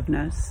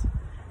forgiveness,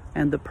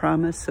 and the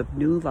promise of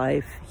new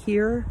life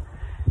here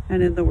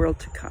and in the world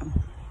to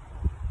come.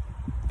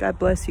 God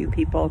bless you,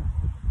 people,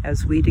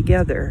 as we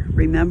together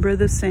remember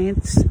the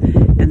saints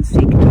and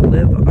seek to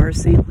live our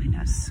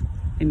saintliness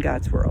in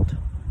God's world.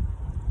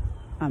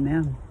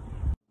 Amen.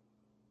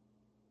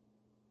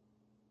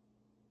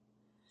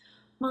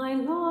 My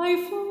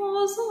life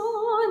was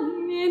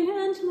on in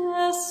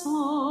endless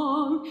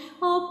song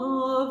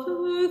above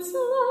earth's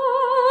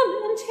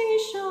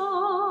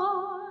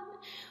lamentation.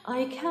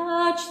 I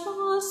catch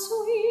the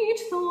sweet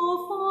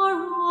though far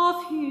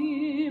off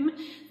hymn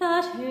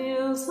that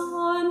hails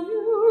a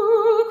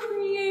new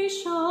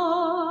creation.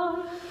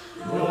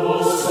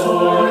 No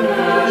storm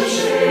can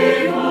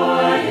shake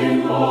my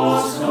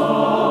inmost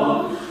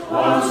calm,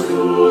 while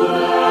to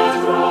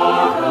that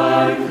rock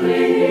I'm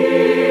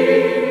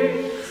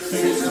clinging,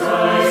 since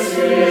Christ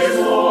is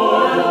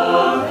Lord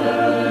of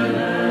heaven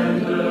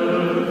and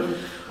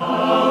earth.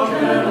 How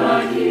can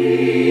I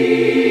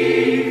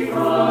keep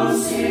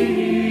from singing?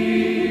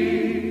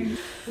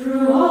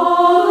 Through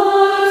all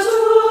the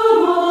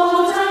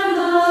tumult and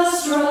the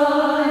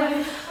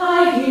strife, I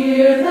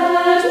hear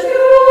that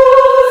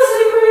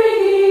music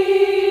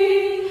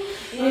ringing.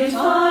 It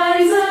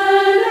finds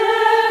an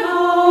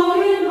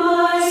echo in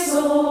my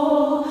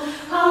soul.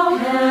 How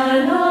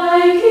can I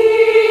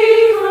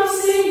keep from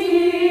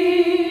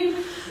singing?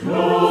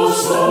 No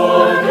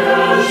storm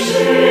can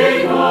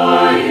shake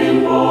my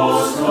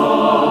inmost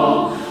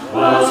calm,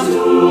 while to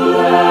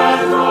that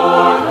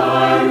rock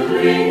I'm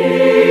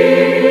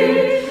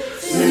clinging,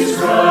 since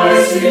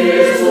Christ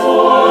is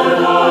Lord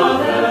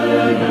of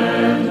heaven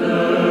and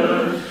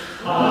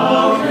earth.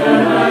 How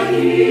can I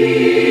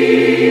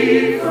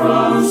keep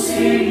from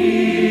singing?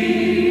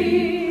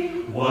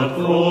 What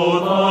though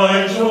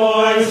thy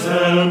joys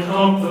and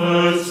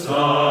comforts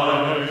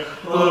die,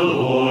 the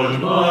Lord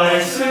my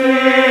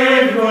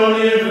Savior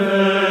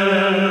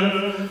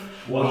liveth.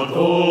 What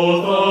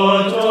though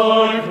the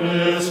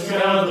darkness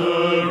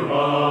gather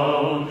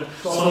round,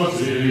 some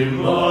dim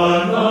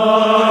the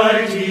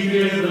night he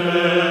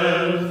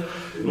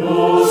giveth.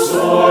 No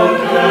storm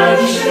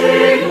can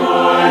shake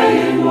my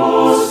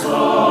inmost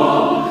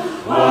calm,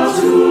 while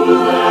to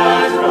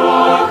that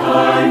rock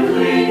I'm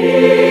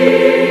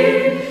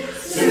clinging,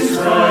 since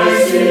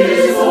Christ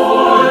is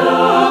Lord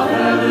of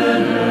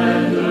heaven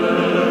and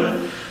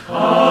earth.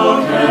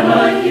 How can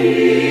I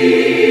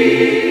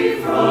keep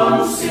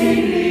from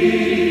singing?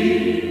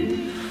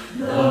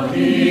 The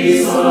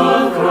peace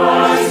of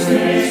Christ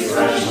makes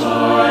fresh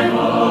my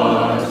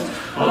heart,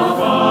 a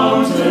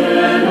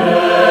fountain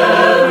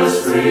ever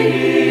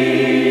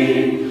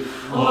springing.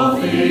 All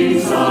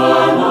things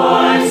are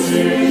mine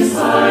since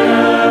I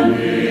am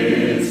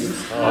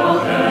His. How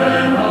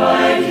can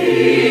I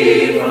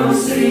keep from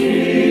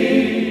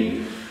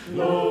singing?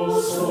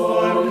 No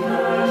storm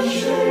can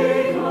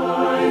shake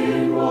my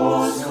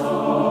inmost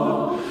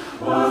calm,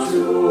 while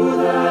to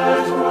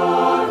that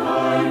rock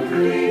I'm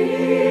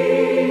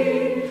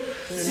clinging,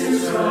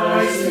 since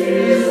Christ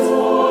is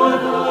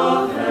Lord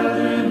of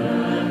heaven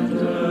and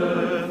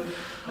earth.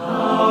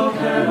 How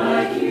can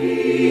I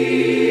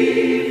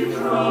keep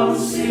from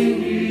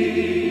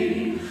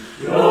singing?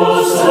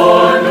 No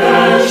storm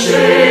can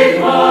shake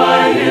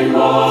my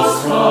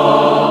inmost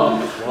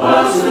calm,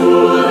 while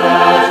to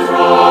that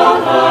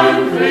rock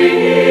I'm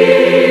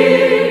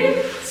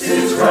clinging,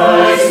 since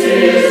Christ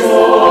is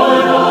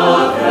Lord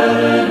of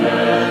heaven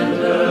and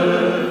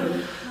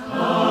earth.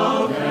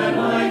 How can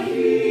I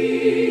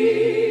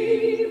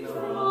keep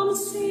from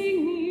singing?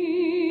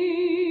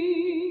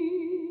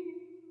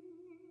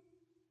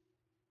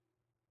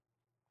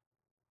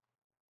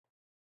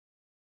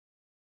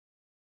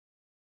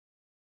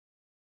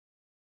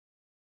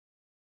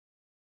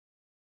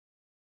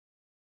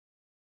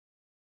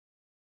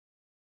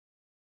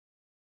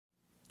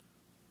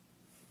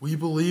 We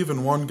believe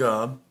in one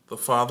God, the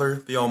Father,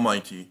 the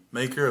Almighty,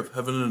 maker of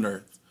heaven and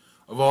earth,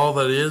 of all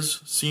that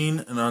is,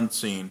 seen and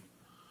unseen.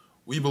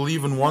 We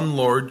believe in one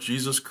Lord,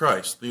 Jesus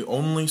Christ, the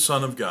only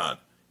Son of God,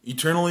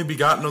 eternally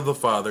begotten of the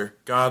Father,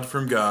 God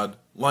from God,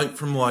 light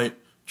from light,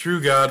 true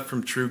God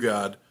from true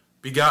God,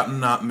 begotten,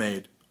 not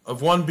made,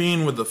 of one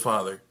being with the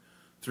Father.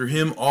 Through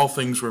him all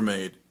things were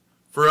made.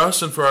 For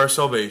us and for our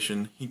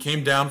salvation, he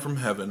came down from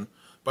heaven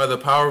by the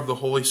power of the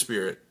Holy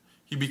Spirit.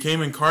 He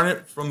became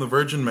incarnate from the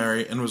Virgin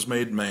Mary and was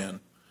made man.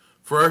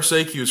 For our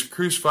sake he was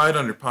crucified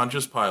under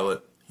Pontius Pilate.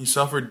 He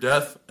suffered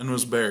death and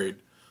was buried.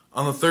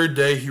 On the third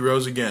day he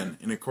rose again,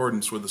 in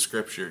accordance with the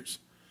Scriptures.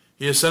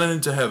 He ascended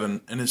into heaven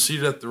and is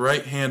seated at the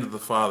right hand of the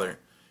Father.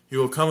 He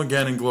will come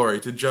again in glory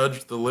to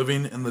judge the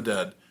living and the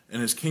dead,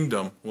 and his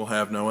kingdom will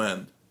have no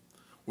end.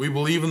 We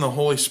believe in the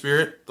Holy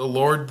Spirit, the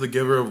Lord, the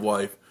giver of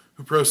life,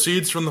 who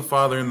proceeds from the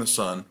Father and the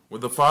Son.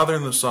 With the Father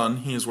and the Son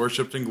he is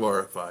worshipped and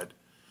glorified.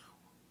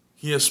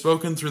 He has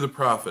spoken through the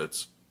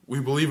prophets. We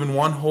believe in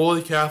one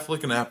holy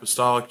Catholic and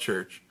Apostolic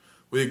Church.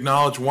 We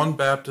acknowledge one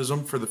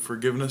baptism for the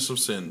forgiveness of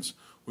sins.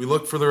 We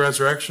look for the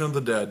resurrection of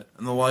the dead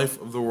and the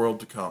life of the world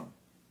to come.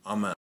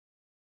 Amen.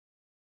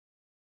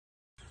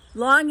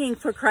 Longing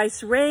for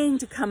Christ's reign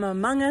to come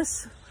among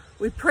us,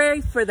 we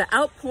pray for the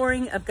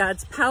outpouring of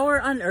God's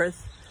power on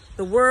earth,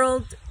 the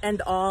world,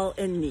 and all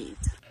in need.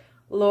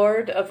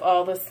 Lord of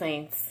all the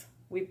saints,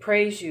 we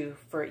praise you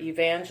for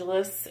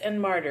evangelists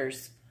and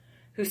martyrs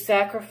who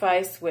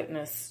sacrifice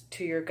witness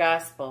to your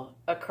gospel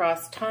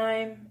across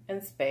time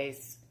and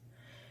space.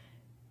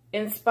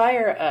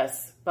 Inspire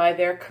us by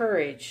their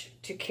courage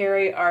to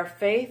carry our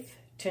faith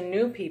to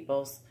new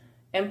peoples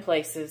and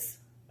places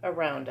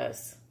around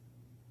us.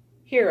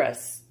 Hear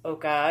us, O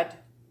God.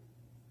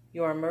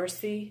 Your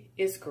mercy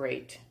is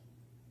great.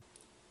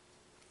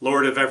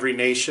 Lord of every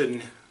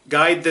nation,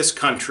 guide this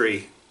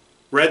country,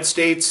 red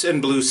states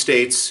and blue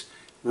states,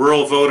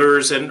 rural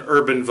voters and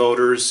urban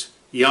voters,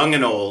 young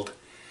and old,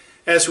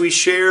 as we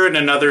share in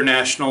another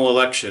national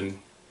election.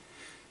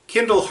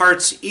 Kindle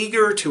hearts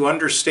eager to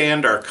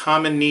understand our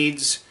common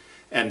needs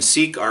and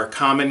seek our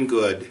common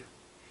good.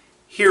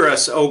 Hear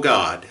us, O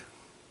God.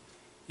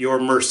 Your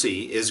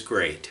mercy is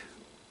great.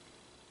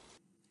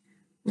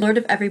 Lord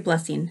of every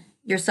blessing,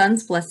 your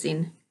Son's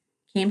blessing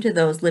came to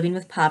those living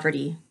with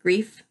poverty,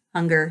 grief,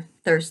 hunger,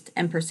 thirst,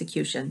 and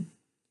persecution.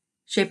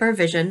 Shape our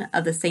vision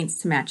of the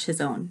saints to match his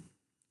own.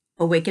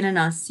 Awaken in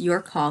us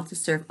your call to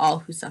serve all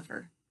who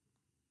suffer.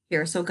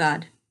 Hear us, O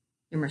God.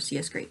 Your mercy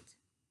is great.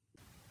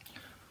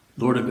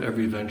 Lord of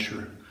every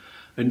venture,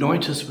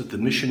 anoint us with the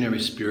missionary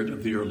spirit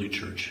of the early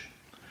church.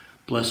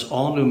 Bless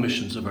all new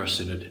missions of our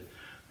synod,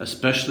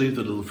 especially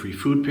the little free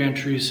food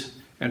pantries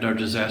and our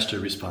disaster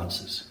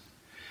responses.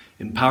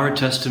 Empower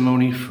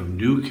testimony from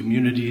new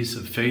communities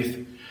of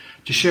faith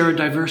to share a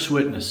diverse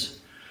witness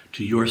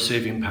to your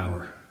saving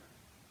power.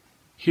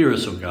 Hear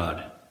us, O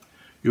God.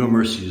 Your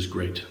mercy is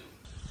great.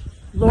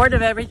 Lord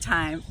of every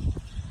time,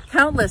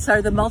 countless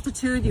are the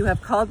multitude you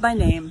have called by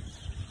name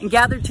and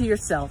gathered to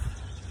yourself.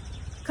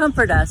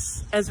 Comfort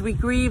us as we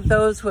grieve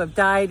those who have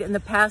died in the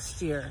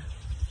past year.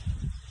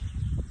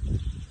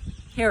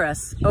 Hear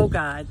us, O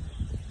God.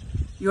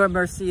 Your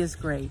mercy is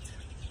great.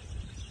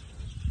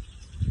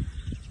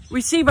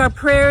 Receive our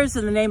prayers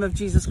in the name of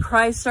Jesus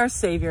Christ, our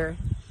Savior,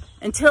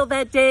 until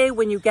that day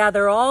when you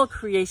gather all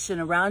creation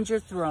around your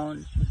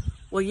throne,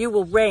 where you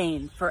will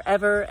reign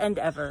forever and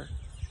ever.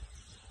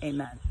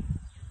 Amen.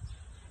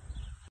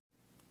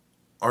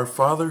 Our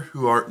Father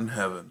who art in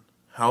heaven,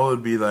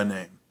 hallowed be thy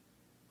name.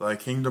 Thy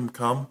kingdom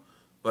come,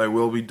 thy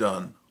will be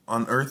done,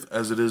 on earth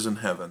as it is in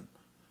heaven.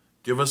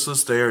 Give us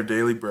this day our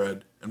daily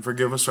bread, and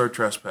forgive us our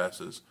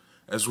trespasses,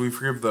 as we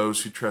forgive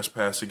those who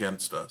trespass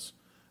against us.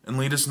 And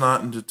lead us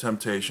not into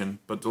temptation,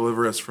 but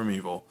deliver us from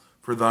evil.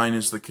 For thine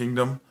is the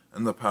kingdom,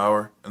 and the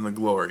power, and the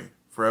glory,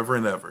 forever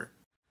and ever.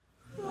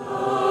 The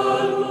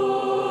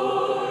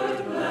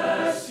Lord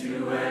bless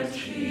you and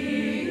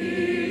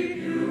keep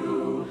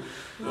you.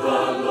 The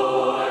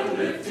Lord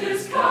lift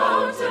his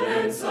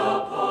countenance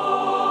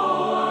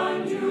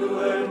upon you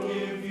and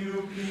give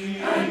you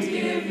peace. And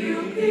give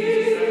you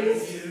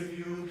peace.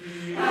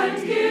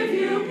 And give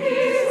you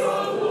peace.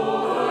 The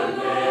Lord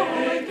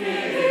make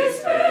his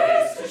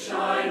face to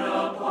shine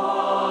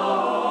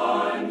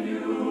upon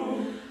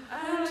you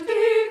and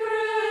be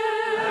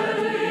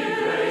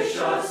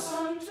gracious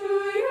unto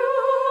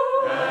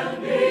you.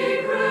 And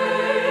be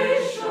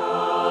gracious.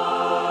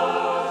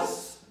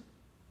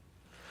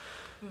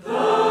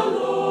 The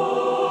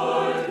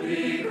Lord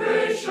be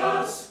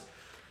gracious,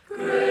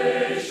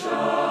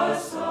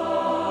 gracious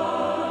unto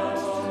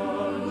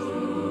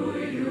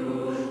you.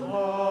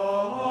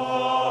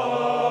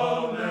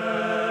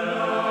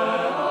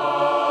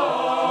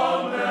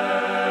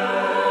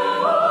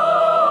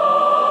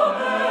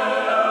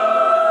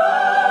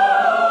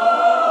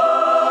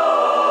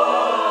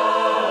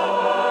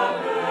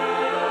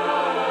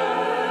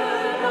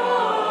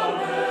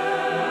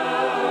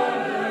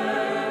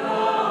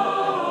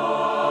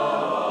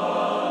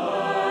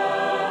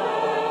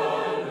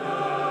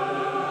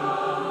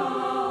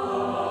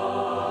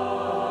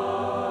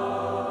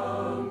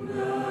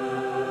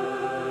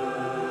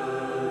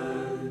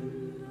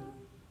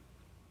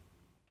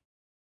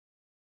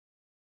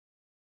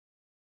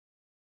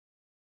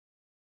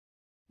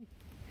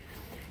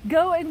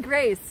 Go in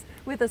grace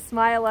with a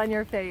smile on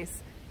your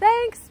face.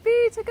 Thanks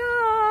be to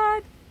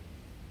God.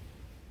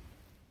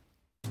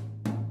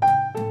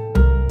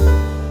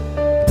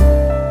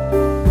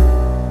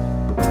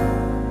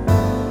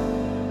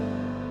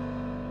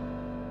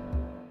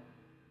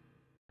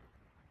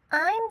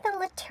 I'm the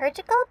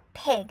liturgical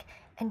pig,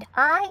 and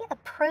I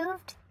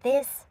approved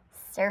this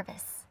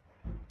service.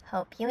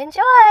 Hope you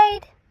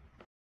enjoyed.